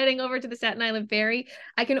before heading over to the Staten Island Ferry.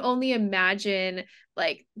 I can only imagine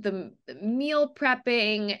like the meal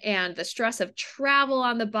prepping and the stress of travel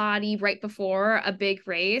on the body right before a big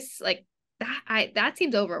race. Like that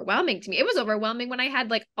seems overwhelming to me. It was overwhelming when I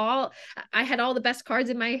had all the best cards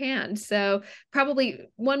in my hand. So probably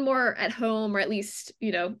one more at home, or at least,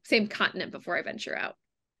 same continent before I venture out.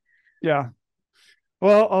 Yeah.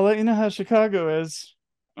 Well, I'll let you know how Chicago is.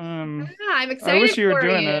 I'm I wish excited you were for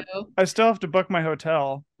doing you. it. I still have to book my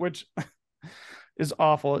hotel, which is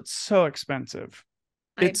awful. It's so expensive.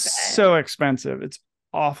 I It's bet. so expensive. It's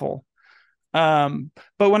awful. But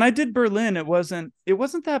when I did Berlin, it wasn't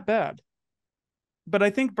that bad. But I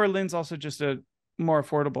think Berlin's also just a more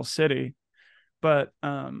affordable city. But I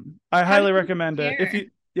How do highly you recommend it. If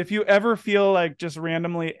compare? you ever feel like just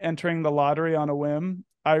randomly entering the lottery on a whim,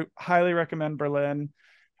 I highly recommend Berlin.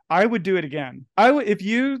 I would do it again. I would if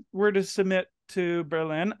you were to submit to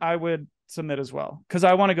Berlin, I would submit as well because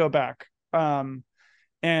I want to go back. And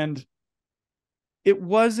it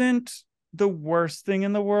wasn't the worst thing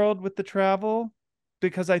in the world with the travel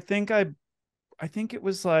because I think it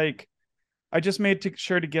was like I just made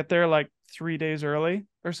sure to get there like 3 days early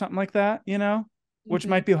or something like that, which Mhm.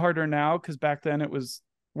 might be harder now because back then it was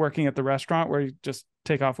working at the restaurant where you just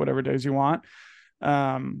take off whatever days you want.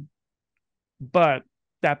 Um, but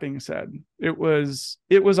that being said, it was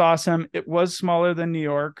awesome. It was smaller than New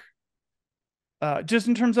York, just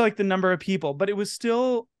in terms of like the number of people, but it was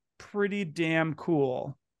still pretty damn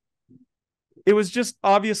cool. It was just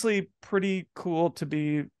obviously pretty cool to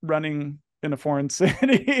be running in a foreign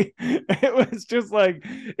city. It was just like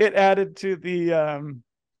it added to the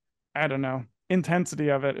I don't know, intensity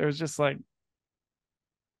of it. It was just like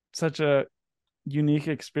such a unique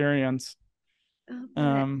experience. Oh, but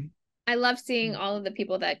Um I love seeing all of the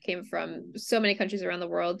people that came from so many countries around the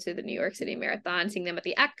world to the New York City Marathon, seeing them at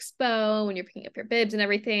the expo when you're picking up your bibs and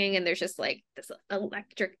everything. And there's just like this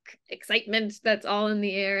electric excitement that's all in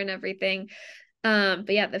the air and everything. But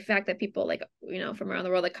yeah, the fact that people like, from around the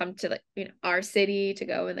world that come to like, our city to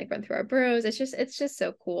go and like run through our boroughs, it's just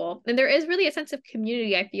so cool. And there is really a sense of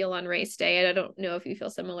community I feel on race day. And I don't know if you feel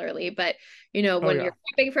similarly, but oh when yeah. you're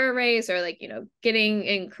prepping for a race, or like, getting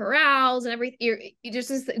in corrals and everything, you just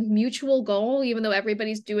this mutual goal, even though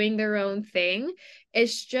everybody's doing their own thing.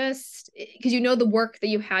 It's just because the work that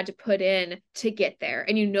you had to put in to get there,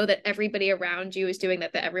 and that everybody around you is doing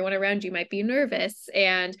that everyone around you might be nervous,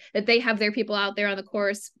 and that they have their people out there on the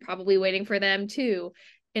course probably waiting for them too.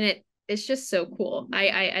 And it's just so cool.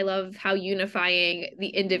 I love how unifying the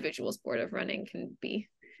individual sport of running can be.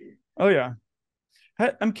 Oh yeah.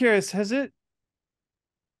 I'm curious, has it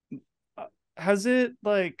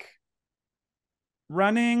like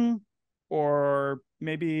running or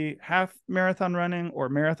maybe half marathon running or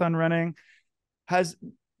marathon running has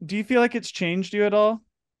do you feel like it's changed you at all?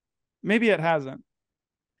 Maybe it hasn't.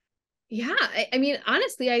 Yeah, I mean,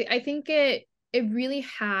 honestly, I think it really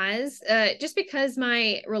has. Just because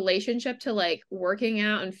my relationship to like working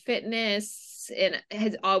out and fitness and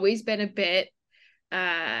has always been a bit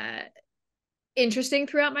uh interesting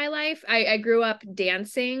throughout my life. I grew up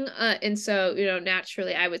dancing, and so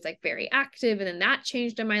naturally I was like very active, and then that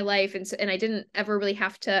changed in my life, and I didn't ever really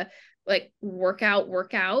have to like work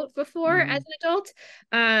out before as Mm-hmm. an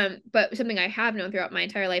adult. But something I have known throughout my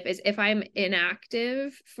entire life is if I'm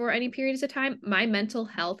inactive for any periods of time, my mental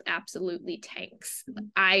health absolutely tanks.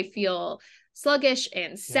 I feel sluggish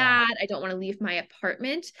and Yeah. sad. I don't want to leave my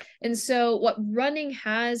apartment. And so what running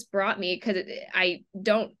has brought me, because I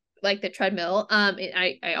don't like the treadmill.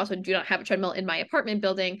 I also do not have a treadmill in my apartment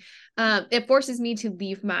building. It forces me to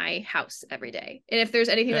leave my house every day. And if there's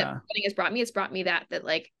anything that running has brought me, it's brought me that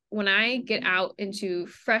like when I get out into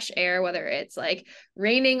fresh air, whether it's like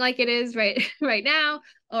raining like it is right now,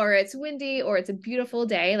 or it's windy, or it's a beautiful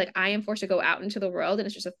day, like I am forced to go out into the world, and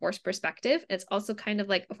it's just a forced perspective. It's also kind of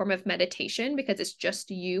like a form of meditation because it's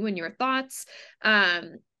just you and your thoughts,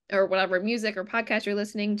 or whatever music or podcast you're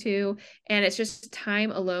listening to, and it's just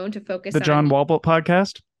time alone to focus The on John Walbot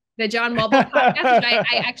podcast. the John Walbot podcast, which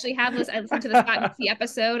I actually have listened. I listened to the Scott and C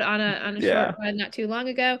episode on a short one not too long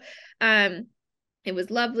ago. It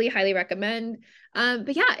was lovely, highly recommend.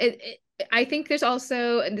 But yeah, I think there's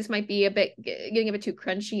also, and this might be getting a bit too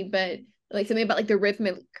crunchy, but like something about like the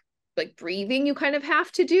rhythmic like breathing you kind of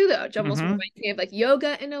have to do, though. It almost reminds me of like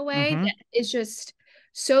yoga in a way that is just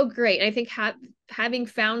so great. And I think having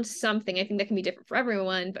found something, I think that can be different for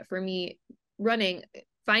everyone, but for me, running,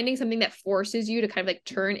 finding something that forces you to kind of like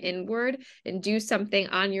turn inward and do something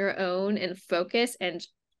on your own and focus and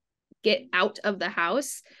get out of the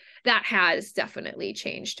house, that has definitely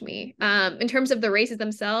changed me. In terms of the races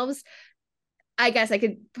themselves, I guess I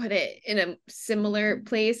could put it in a similar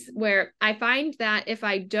place where I find that if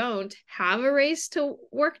I don't have a race to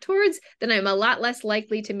work towards, then I'm a lot less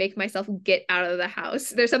likely to make myself get out of the house.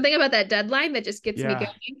 There's something about that deadline that just gets me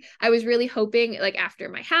going. I was really hoping like after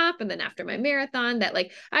my half and then after my marathon that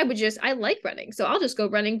like I like running. So I'll just go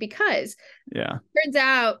running because turns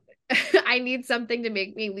out I need something to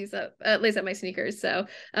make me lace up my sneakers. So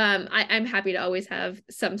I'm happy to always have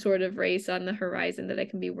some sort of race on the horizon that I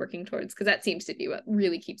can be working towards, because that seems to be what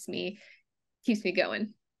really keeps me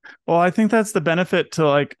going. Well, I think that's the benefit to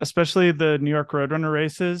like, especially the New York Roadrunner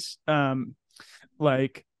races.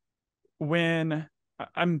 Like when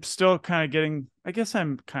I'm still kind of getting, I guess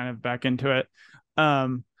I'm kind of back into it.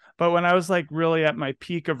 But when I was like really at my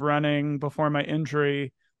peak of running before my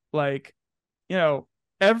injury, like,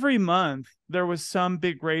 every month there was some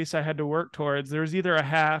big race I had to work towards. There was either a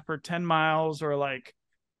half or 10 miles or like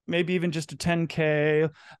maybe even just a 10K.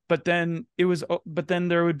 But then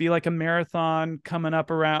there would be like a marathon coming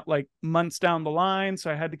up around like months down the line.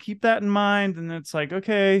 So I had to keep that in mind. And it's like,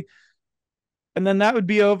 okay. And then that would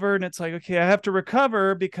be over. And it's like, okay, I have to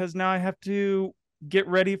recover because now I have to get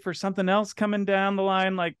ready for something else coming down the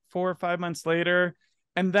line, like 4 or 5 months later.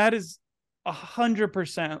 And that is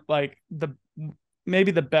 100% like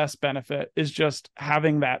maybe the best benefit is just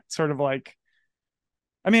having that sort of like,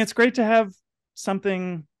 I mean, it's great to have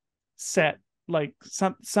something set, like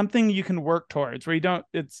something you can work towards where you don't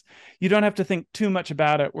have to think too much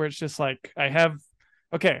about it, where it's just like, I have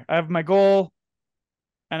my goal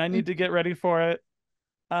and I need to get ready for it.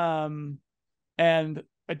 And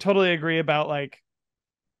I totally agree about like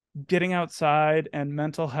getting outside and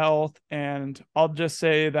mental health. And I'll just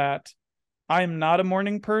say that I'm not a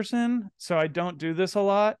morning person, so I don't do this a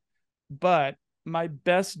lot, but my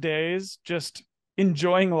best days just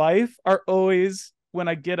enjoying life are always when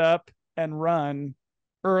I get up and run,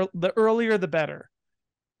 the earlier the better.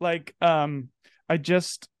 Like I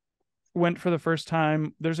just went for the first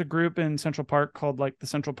time. There's a group in Central Park called like the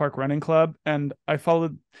Central Park Running Club, and I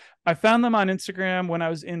found them on Instagram when I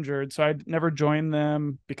was injured, so I'd never joined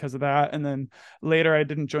them because of that, and then later I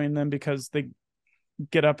didn't join them because they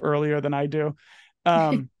get up earlier than I do.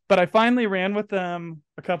 But I finally ran with them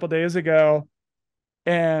a couple days ago,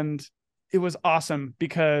 and it was awesome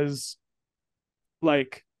because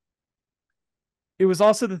like it was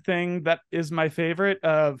also the thing that is my favorite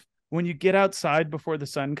of when you get outside before the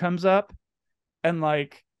sun comes up and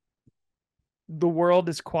like the world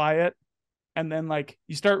is quiet, and then like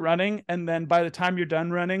you start running, and then by the time you're done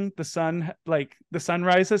running, the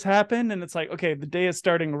sunrise has happened, and it's like, okay, the day is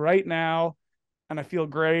starting right now and I feel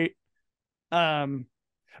great. But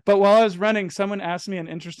while I was running, someone asked me an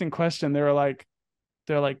interesting question. They're like,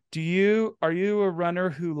 are you a runner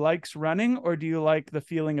who likes running, or do you like the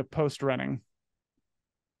feeling of post running?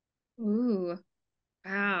 Ooh,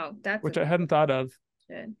 wow. Which I hadn't thought of.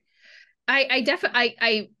 I definitely,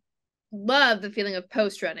 I love the feeling of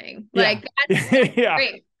post running. Like that's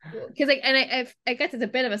great. Because like, and I guess it's a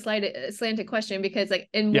bit of a slanted question because like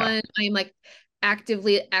in one I'm like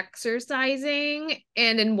actively exercising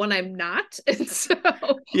and in one I'm not, and so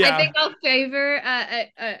I think I'll favor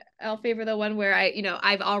the one where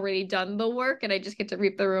I've already done the work and I just get to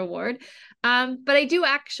reap the reward. But I do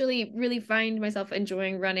actually really find myself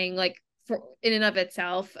enjoying running, like in and of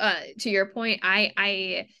itself. To your point,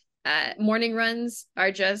 I morning runs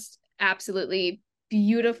are just absolutely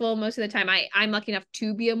beautiful most of the time. I'm lucky enough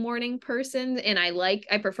to be a morning person, and I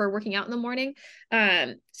prefer working out in the morning.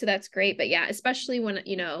 So that's great. But yeah, especially when,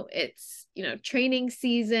 it's, training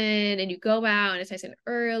season and you go out and it's nice and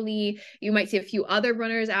early, you might see a few other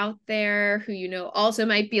runners out there who, also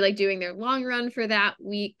might be like doing their long run for that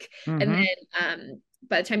week. And Mm-hmm. then,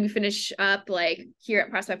 by the time you finish up, like here at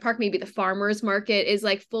Prospect Park, maybe the farmers market is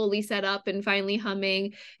like fully set up and finally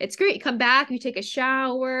humming. It's great. You come back, you take a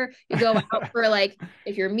shower, you go out for like,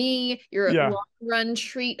 if you're me, your Yeah. long run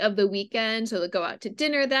treat of the weekend. So go out to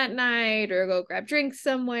dinner that night or go grab drinks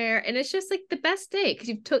somewhere. And it's just like the best day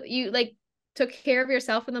because took care of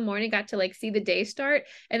yourself in the morning, got to like see the day start.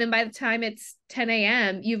 And then by the time it's 10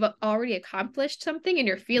 a.m., you've already accomplished something and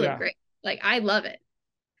you're feeling Yeah. great. Like I love it.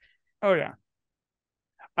 Oh yeah.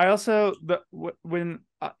 I also when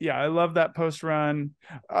yeah, I love that post run.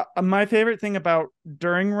 My favorite thing about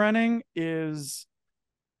during running is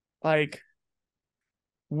like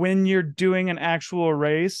when you're doing an actual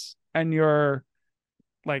race and you're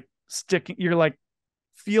like you're like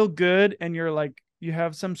feel good and you're like you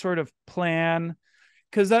have some sort of plan,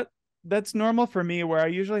 because that's normal for me where I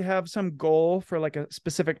usually have some goal for like a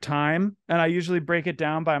specific time and I usually break it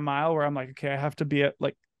down by mile where I'm like, okay, I have to be at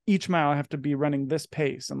like each mile I have to be running this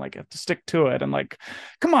pace and like I have to stick to it and like,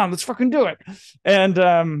 come on, let's fucking do it. And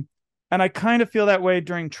I kind of feel that way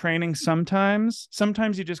during training sometimes.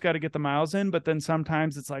 Sometimes you just got to get the miles in, but then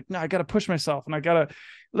sometimes it's like, no, I got to push myself and I got to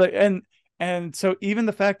like, and so even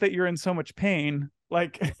the fact that you're in so much pain,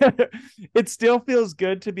 like it still feels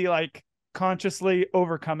good to be like consciously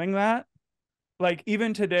overcoming that. Like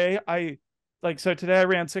even today, so today I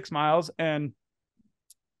ran 6 miles and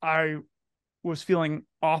I was feeling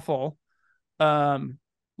awful.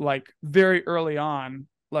 Like very early on,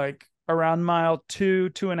 like around mile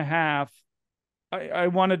 2.5, I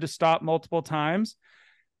wanted to stop multiple times.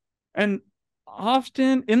 And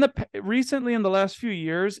often recently in the last few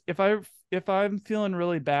years, if I'm feeling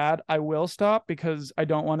really bad, I will stop because I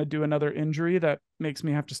don't want to do another injury that makes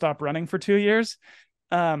me have to stop running for 2 years.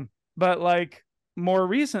 But like more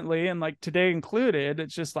recently, and like today included,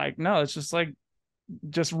 it's just like, no, it's just like,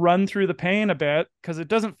 just run through the pain a bit because it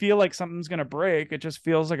doesn't feel like something's going to break. It just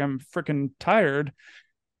feels like I'm freaking tired.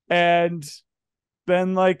 And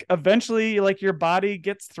then like eventually like your body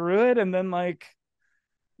gets through it. And then like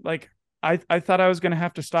I thought I was going to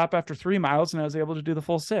have to stop after 3 miles and I was able to do the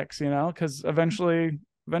full 6, because eventually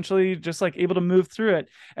just like able to move through it.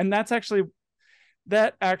 And that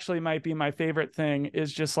actually might be my favorite thing,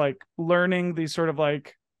 is just like learning these sort of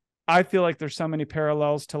like, I feel like there's so many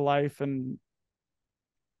parallels to life and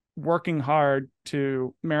working hard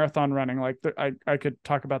to marathon running. Like I could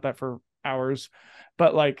talk about that for hours,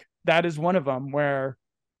 but like that is one of them where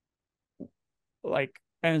like,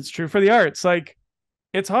 and it's true for the arts. Like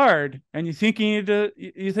it's hard and you think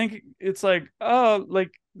it's like, oh,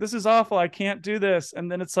 like this is awful, I can't do this.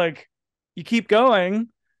 And then it's like you keep going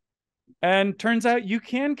and turns out you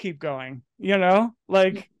can keep going,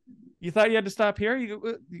 like you thought you had to stop here,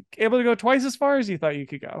 you're able to go twice as far as you thought you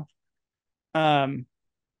could go.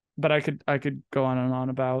 But I could go on and on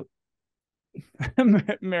about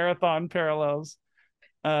marathon parallels.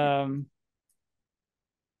 Um,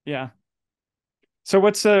 yeah. So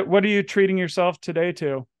what are you treating yourself today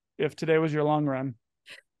to, if today was your long run?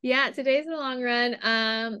 Yeah, today's the long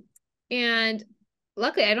run. And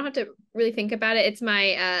luckily I don't have to really think about it. It's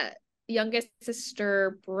my youngest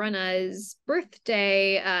sister Brenna's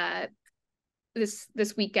birthday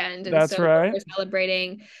this weekend, and That's so right. we're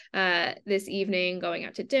celebrating this evening, going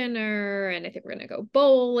out to dinner, and I think we're gonna go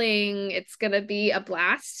bowling. It's gonna be a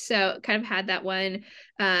blast. So kind of had that one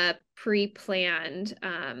pre-planned,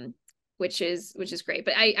 which is great.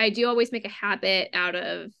 But I do always make a habit out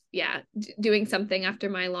of doing something after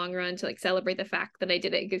my long run to like celebrate the fact that I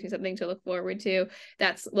did it. It gives me something to look forward to.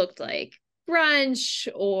 That's looked like brunch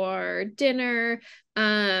or dinner.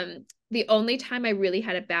 The only time I really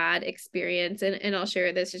had a bad experience, and I'll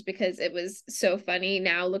share this just because it was so funny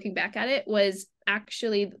now looking back at it, was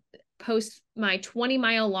actually post my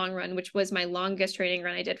 20-mile long run, which was my longest training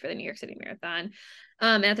run I did for the New York City Marathon.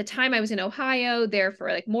 And at the time I was in Ohio there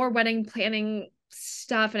for like more wedding planning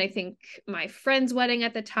stuff. And I think my friend's wedding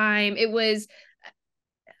at the time, it was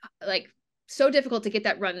like so difficult to get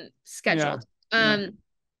that run Yeah. scheduled. Yeah.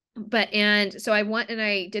 And so I went and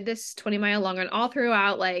I did this 20-mile long run all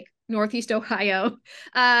throughout like Northeast Ohio,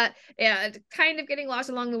 and kind of getting lost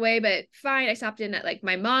along the way, but fine. I stopped in at like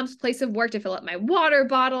my mom's place of work to fill up my water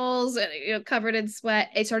bottles, and covered in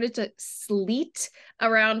sweat. It started to sleet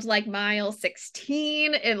around like mile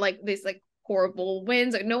 16 and like this like horrible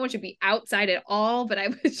winds. Like no one should be outside at all. But I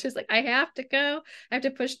was just like, I have to go. I have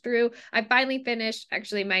to push through. I finally finished.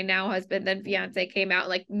 Actually, my now husband, then fiance, came out and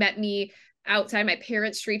like met me outside my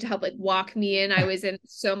parents' street to help like walk me in. I was in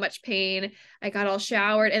so much pain. I got all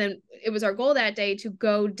showered, and then it was our goal that day to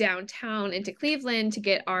go downtown into Cleveland to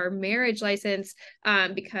get our marriage license,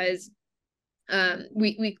 because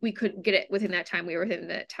we couldn't get it within that time. We were within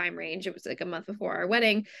the time range. It was like a month before our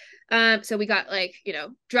wedding. So we got like,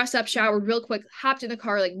 dressed up, showered real quick, hopped in the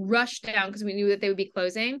car, like rushed down because we knew that they would be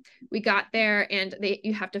closing. We got there, and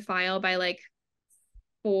you have to file by like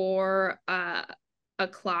 4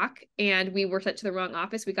 o'clock, and we were sent to the wrong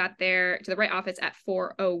office. We got there to the right office at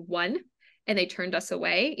 4:01, and they turned us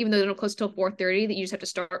away, even though they don't close till 4:30. That you just have to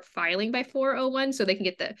start filing by 4:01 so they can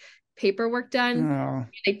get the paperwork done. Oh.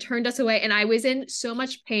 They turned us away, and I was in so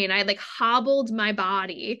much pain. I like hobbled my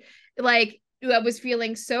body, like I was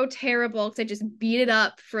feeling so terrible because I just beat it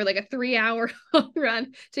up for like a 3-hour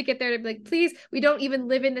run to get there to be like, please, we don't even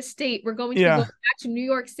live in the state. We're going to be going back to New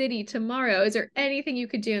York City tomorrow. Is there anything you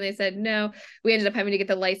could do? And they said no. We ended up having to get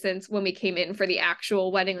the license when we came in for the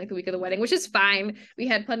actual wedding, like the week of the wedding, which is fine. We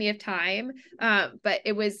had plenty of time. But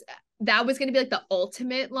that was going to be like the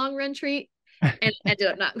ultimate long run treat. And it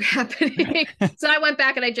ended up not happening. So I went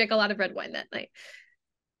back and I drank a lot of red wine that night.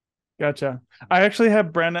 Gotcha. I actually have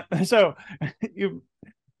Brenna. So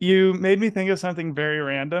you made me think of something very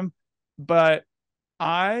random, but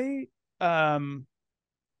I don't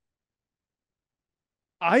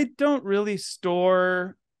really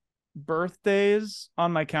store birthdays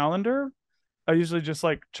on my calendar. I usually just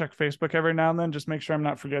like check Facebook every now and then, just make sure I'm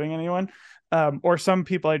not forgetting anyone. Or some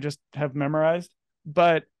people I just have memorized.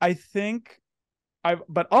 But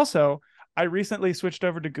I recently switched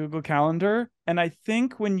over to Google Calendar, and I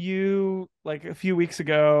think when you like a few weeks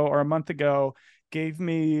ago or a month ago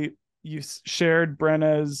you shared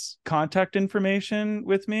Brenna's contact information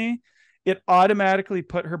with me, it automatically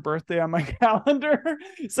put her birthday on my calendar.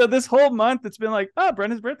 So this whole month it's been like, oh,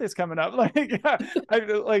 Brenna's birthday's coming up. Like, yeah,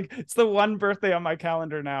 it's the one birthday on my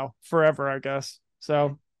calendar now forever, I guess.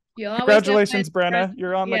 So congratulations, Brenna.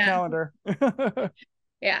 You're on my calendar.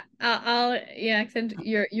 Yeah, I'll send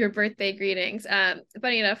your birthday greetings.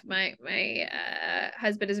 Funny enough, my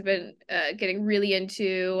husband has been getting really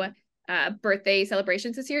into birthday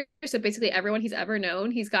celebrations this year. So basically everyone he's ever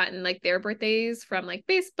known, he's gotten like their birthdays from like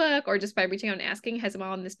Facebook or just by reaching out and asking, has them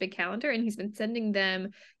all on this big calendar, and he's been sending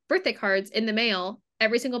them birthday cards in the mail,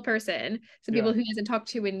 every single person. So people who he hasn't talked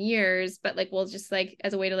to in years, but like will just like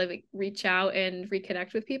as a way to like reach out and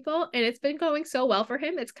reconnect with people. And it's been going so well for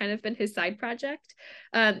him. It's kind of been his side project.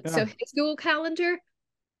 So his Google Calendar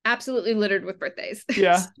absolutely littered with birthdays.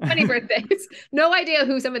 Yeah. So many birthdays. No idea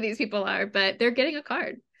who some of these people are, but they're getting a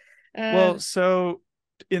card. Well, so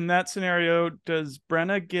in that scenario, does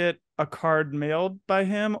Brenna get a card mailed by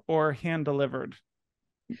him or hand delivered?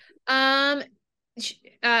 Mailed.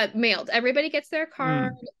 Everybody gets their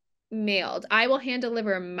card mailed. I will hand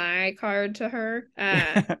deliver my card to her.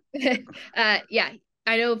 Yeah,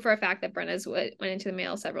 I know for a fact that Brenna's went into the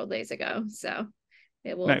mail several days ago, so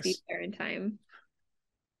it will be there in time.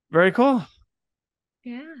 Very cool.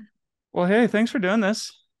 Yeah. Well, hey, thanks for doing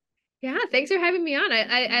this. Yeah, thanks for having me on.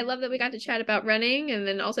 I love that we got to chat about running, and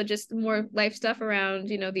then also just more life stuff around,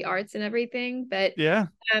 the arts and everything. But yeah,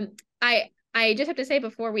 I just have to say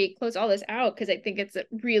before we close all this out, because I think it's a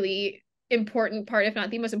really important part, if not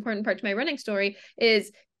the most important part to my running story,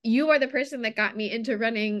 is you are the person that got me into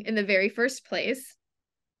running in the very first place.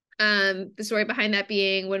 The story behind that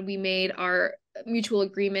being when we made our mutual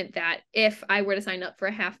agreement that if I were to sign up for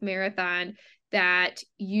a half marathon, that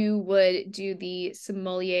you would do the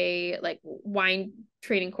sommelier, like wine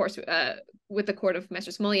training course with the Court of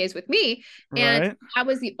Master Sommeliers with me. Right. And that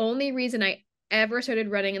was the only reason I ever started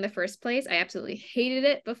running in the first place. I absolutely hated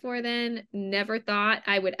it before then. Never thought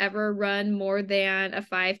I would ever run more than a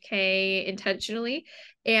 5K intentionally.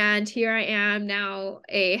 And here I am now,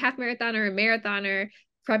 a half marathoner, a marathoner,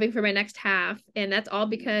 prepping for my next half. And that's all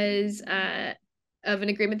because of an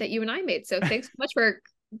agreement that you and I made. So thanks so much for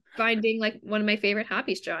finding like one of my favorite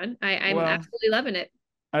hobbies, John. I'm absolutely loving it.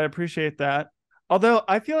 I appreciate that. Although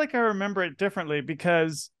I feel like I remember it differently,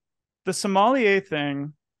 because the sommelier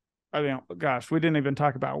thing, I mean, gosh, we didn't even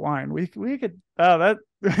talk about wine. We could, that's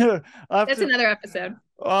another episode.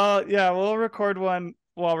 Yeah, we'll record one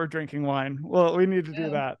while we're drinking wine. Well, we need to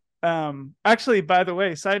do that. Actually, by the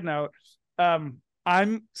way, side note,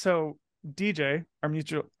 I'm so DJ, our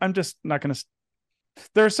mutual, I'm just not going to,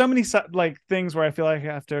 there are so many like things where I feel like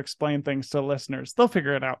I have to explain things to listeners. They'll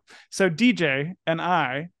figure it out. So DJ and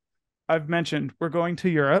I've mentioned we're going to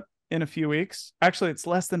Europe in a few weeks. Actually, it's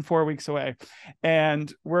less than 4 weeks away.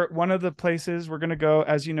 And one of the places we're going to go,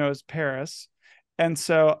 as you know, is Paris. And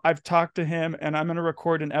so I've talked to him and I'm going to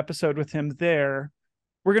record an episode with him there.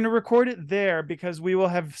 We're going to record it there because we will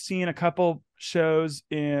have seen a couple shows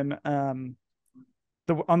in on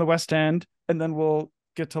the West End, and then we'll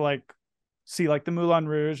get to like see like the Moulin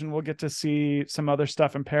Rouge, and we'll get to see some other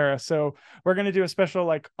stuff in Paris. So we're going to do a special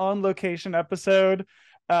like on location episode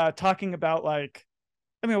talking about like,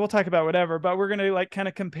 I mean, we'll talk about whatever, but we're going to like kind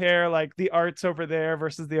of compare like the arts over there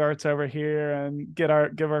versus the arts over here and give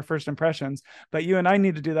our first impressions. But you and I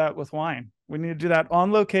need to do that with wine. We need to do that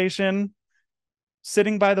on location,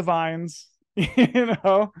 sitting by the vines.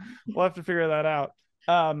 We'll have to figure that out.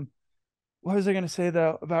 What was I going to say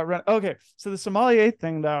though about rent? Okay, so the sommelier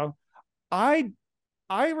thing though, I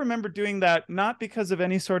remember doing that not because of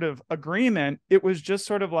any sort of agreement. It was just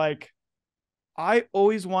sort of like I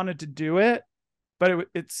always wanted to do it, but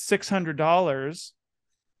it's $600,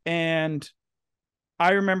 and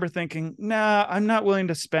I remember thinking, nah, I'm not willing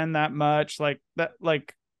to spend that much, like that,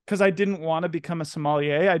 like because I didn't want to become a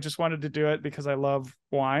sommelier. I just wanted to do it because I love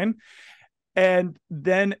wine. And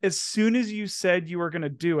then as soon as you said you were going to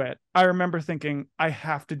do it, I remember thinking, I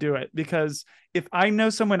have to do it, because if I know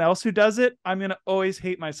someone else who does it, I'm going to always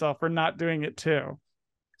hate myself for not doing it too.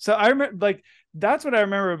 So I remember, like, that's what I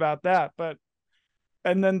remember about that. But,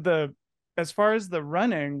 and then as far as the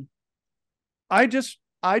running, I just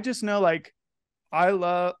know, like, I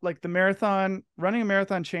love like the marathon. Running a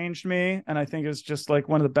marathon changed me, and I think is just like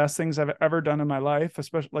one of the best things I've ever done in my life,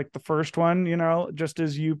 especially like the first one, just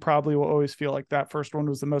as you probably will always feel like that first one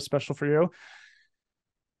was the most special for you.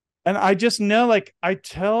 And I just know, like, I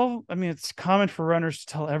mean, it's common for runners to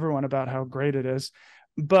tell everyone about how great it is,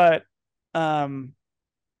 but I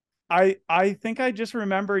think I just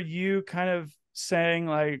remember you kind of saying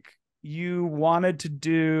like you wanted to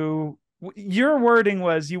do, your wording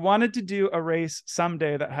was you wanted to do a race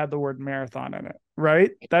someday that had the word marathon in it,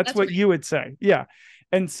 right? That's what right. you would say. Yeah.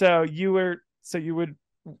 And so you would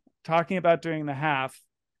talking about doing the half.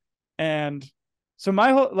 And so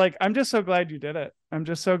my whole, like, I'm just so glad you did it. I'm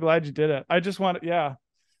just so glad you did it. I just want, yeah.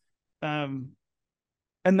 And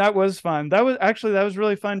that was fun. That was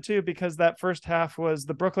really fun too, because that first half was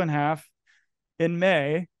the Brooklyn half in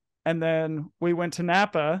May. And then we went to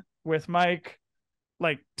Napa with Mike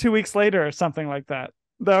like 2 weeks later or something like that.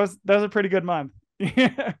 That was a pretty good month.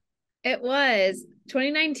 Yeah. It was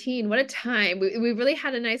 2019. What a time. We really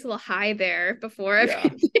had a nice little high there before Yeah.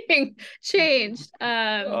 everything changed.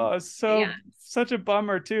 Oh, Yeah. such a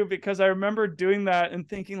bummer too, because I remember doing that and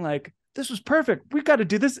thinking like, this was perfect. We got to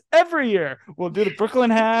do this every year. We'll do the Brooklyn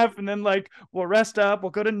half, and then like we'll rest up.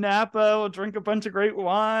 We'll go to Napa. We'll drink a bunch of great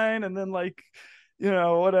wine, and then like,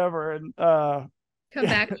 whatever. And Come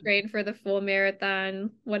yeah, back train for the full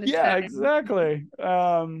marathon. What a yeah, time. exactly.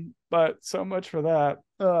 But so much for that.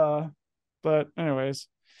 But anyways,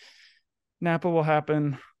 Napa will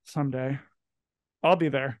happen someday. I'll be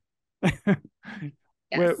there.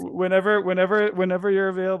 Yes, Whenever you're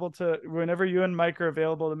available whenever you and Mike are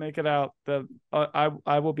available to make it out,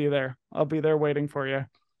 I will be there. I'll be there waiting for you.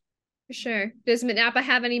 for sure. Does Napa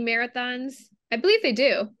have any marathons? I believe they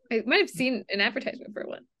do. I might have seen an advertisement for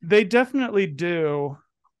one. They definitely do.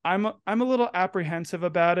 I'm a little apprehensive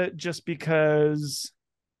about it, just because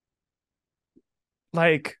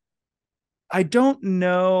like I don't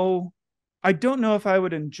know if I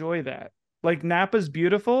would enjoy that. Like Napa's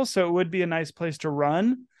beautiful, so it would be a nice place to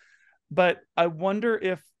run, but I wonder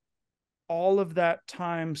if all of that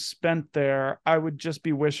time spent there, I would just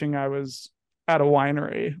be wishing I was at a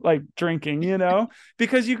winery, like drinking,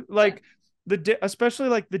 because you like especially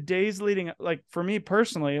like the days leading, like for me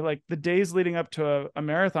personally, like the days leading up to a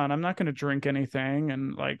marathon, I'm not going to drink anything.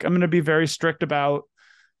 And like, I'm going to be very strict about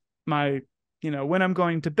my, when I'm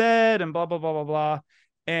going to bed and blah, blah, blah, blah, blah.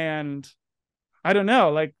 And I don't know,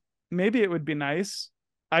 like maybe it would be nice.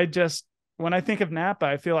 When I think of Napa,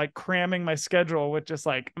 I feel like cramming my schedule with just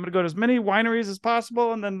like, I'm going to go to as many wineries as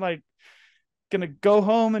possible, and then like going to go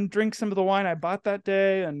home and drink some of the wine I bought that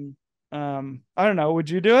day. And I don't know. Would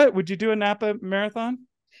you do it? Would you do a Napa marathon?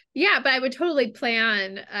 Yeah, but I would totally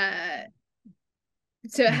plan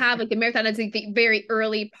to have like the marathon as like the very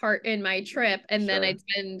early part in my trip, and then Sure. I'd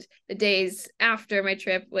spend the days after my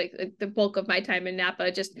trip, like the bulk of my time in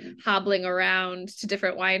Napa, just hobbling around to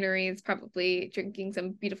different wineries, probably drinking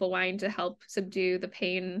some beautiful wine to help subdue the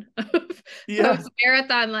pain of Yeah.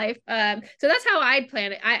 post-marathon life. So that's how I'd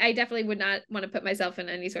plan it. I definitely would not want to put myself in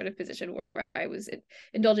any sort of position where I was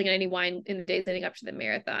indulging in any wine in the days leading up to the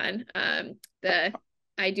marathon. The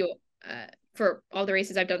I do for all the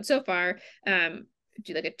races I've done so far,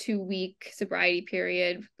 do like a 2 week sobriety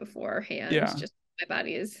period beforehand, Yeah. just my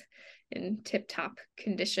body is in tip top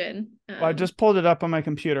condition. Well, I just pulled it up on my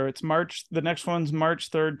computer. It's March. The next one's March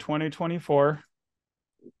 3rd, 2024.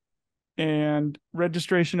 And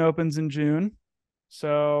registration opens in June.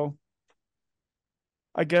 So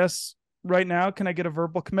I guess right now, can I get a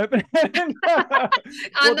verbal commitment? On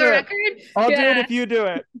We'll the do it. record, I'll do it yeah. if you do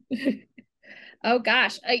it. Oh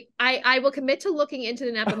gosh, I will commit to looking into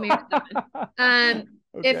the Napa Marathon. Um,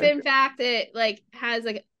 if Okay. in fact it like has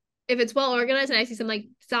like if it's well organized and I see some like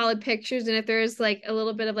solid pictures and if there's like a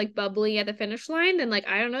little bit of like bubbly at the finish line, then like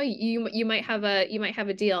I don't know, you might have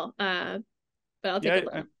a deal. But I'll take a Yeah.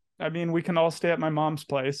 look. I mean, we can all stay at my mom's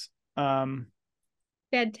place. Um,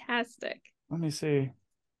 Fantastic. Let me see.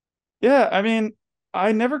 Yeah, I mean,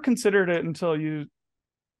 I never considered it until you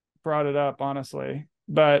brought it up, honestly.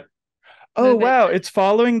 But oh Move it. wow, it's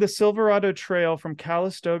following the Silverado Trail from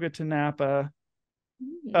Calistoga to Napa.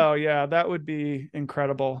 Mm. Oh yeah, that would be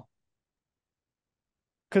incredible.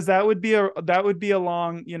 Because that would be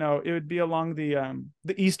along, it would be along the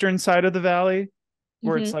eastern side of the valley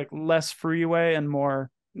where it's Mm-hmm. like less freeway and more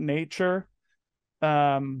nature.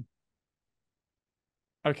 Um,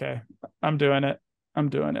 okay, I'm doing it. I'm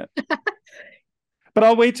doing it. But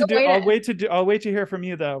I'll wait to hear from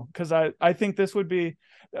you though, because I think this would be,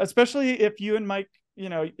 especially if you and Mike,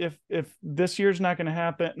 if this year's not going to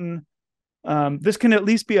happen, this can at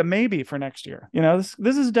least be a maybe for next year. This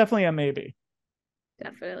is definitely a maybe.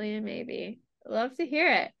 Definitely a maybe. Love to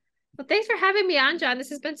hear it. Well, thanks for having me on, John. This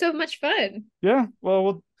has been so much fun. Yeah.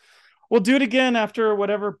 Well, we'll do it again after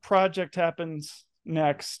whatever project happens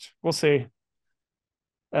next. We'll see.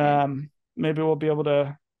 Okay. Maybe we'll be able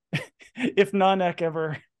to, if non-ec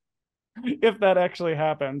ever, if that actually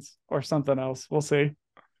happens, or something else. We'll see.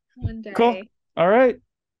 One Cool. day. All right.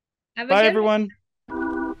 Have a Bye, good one. everyone.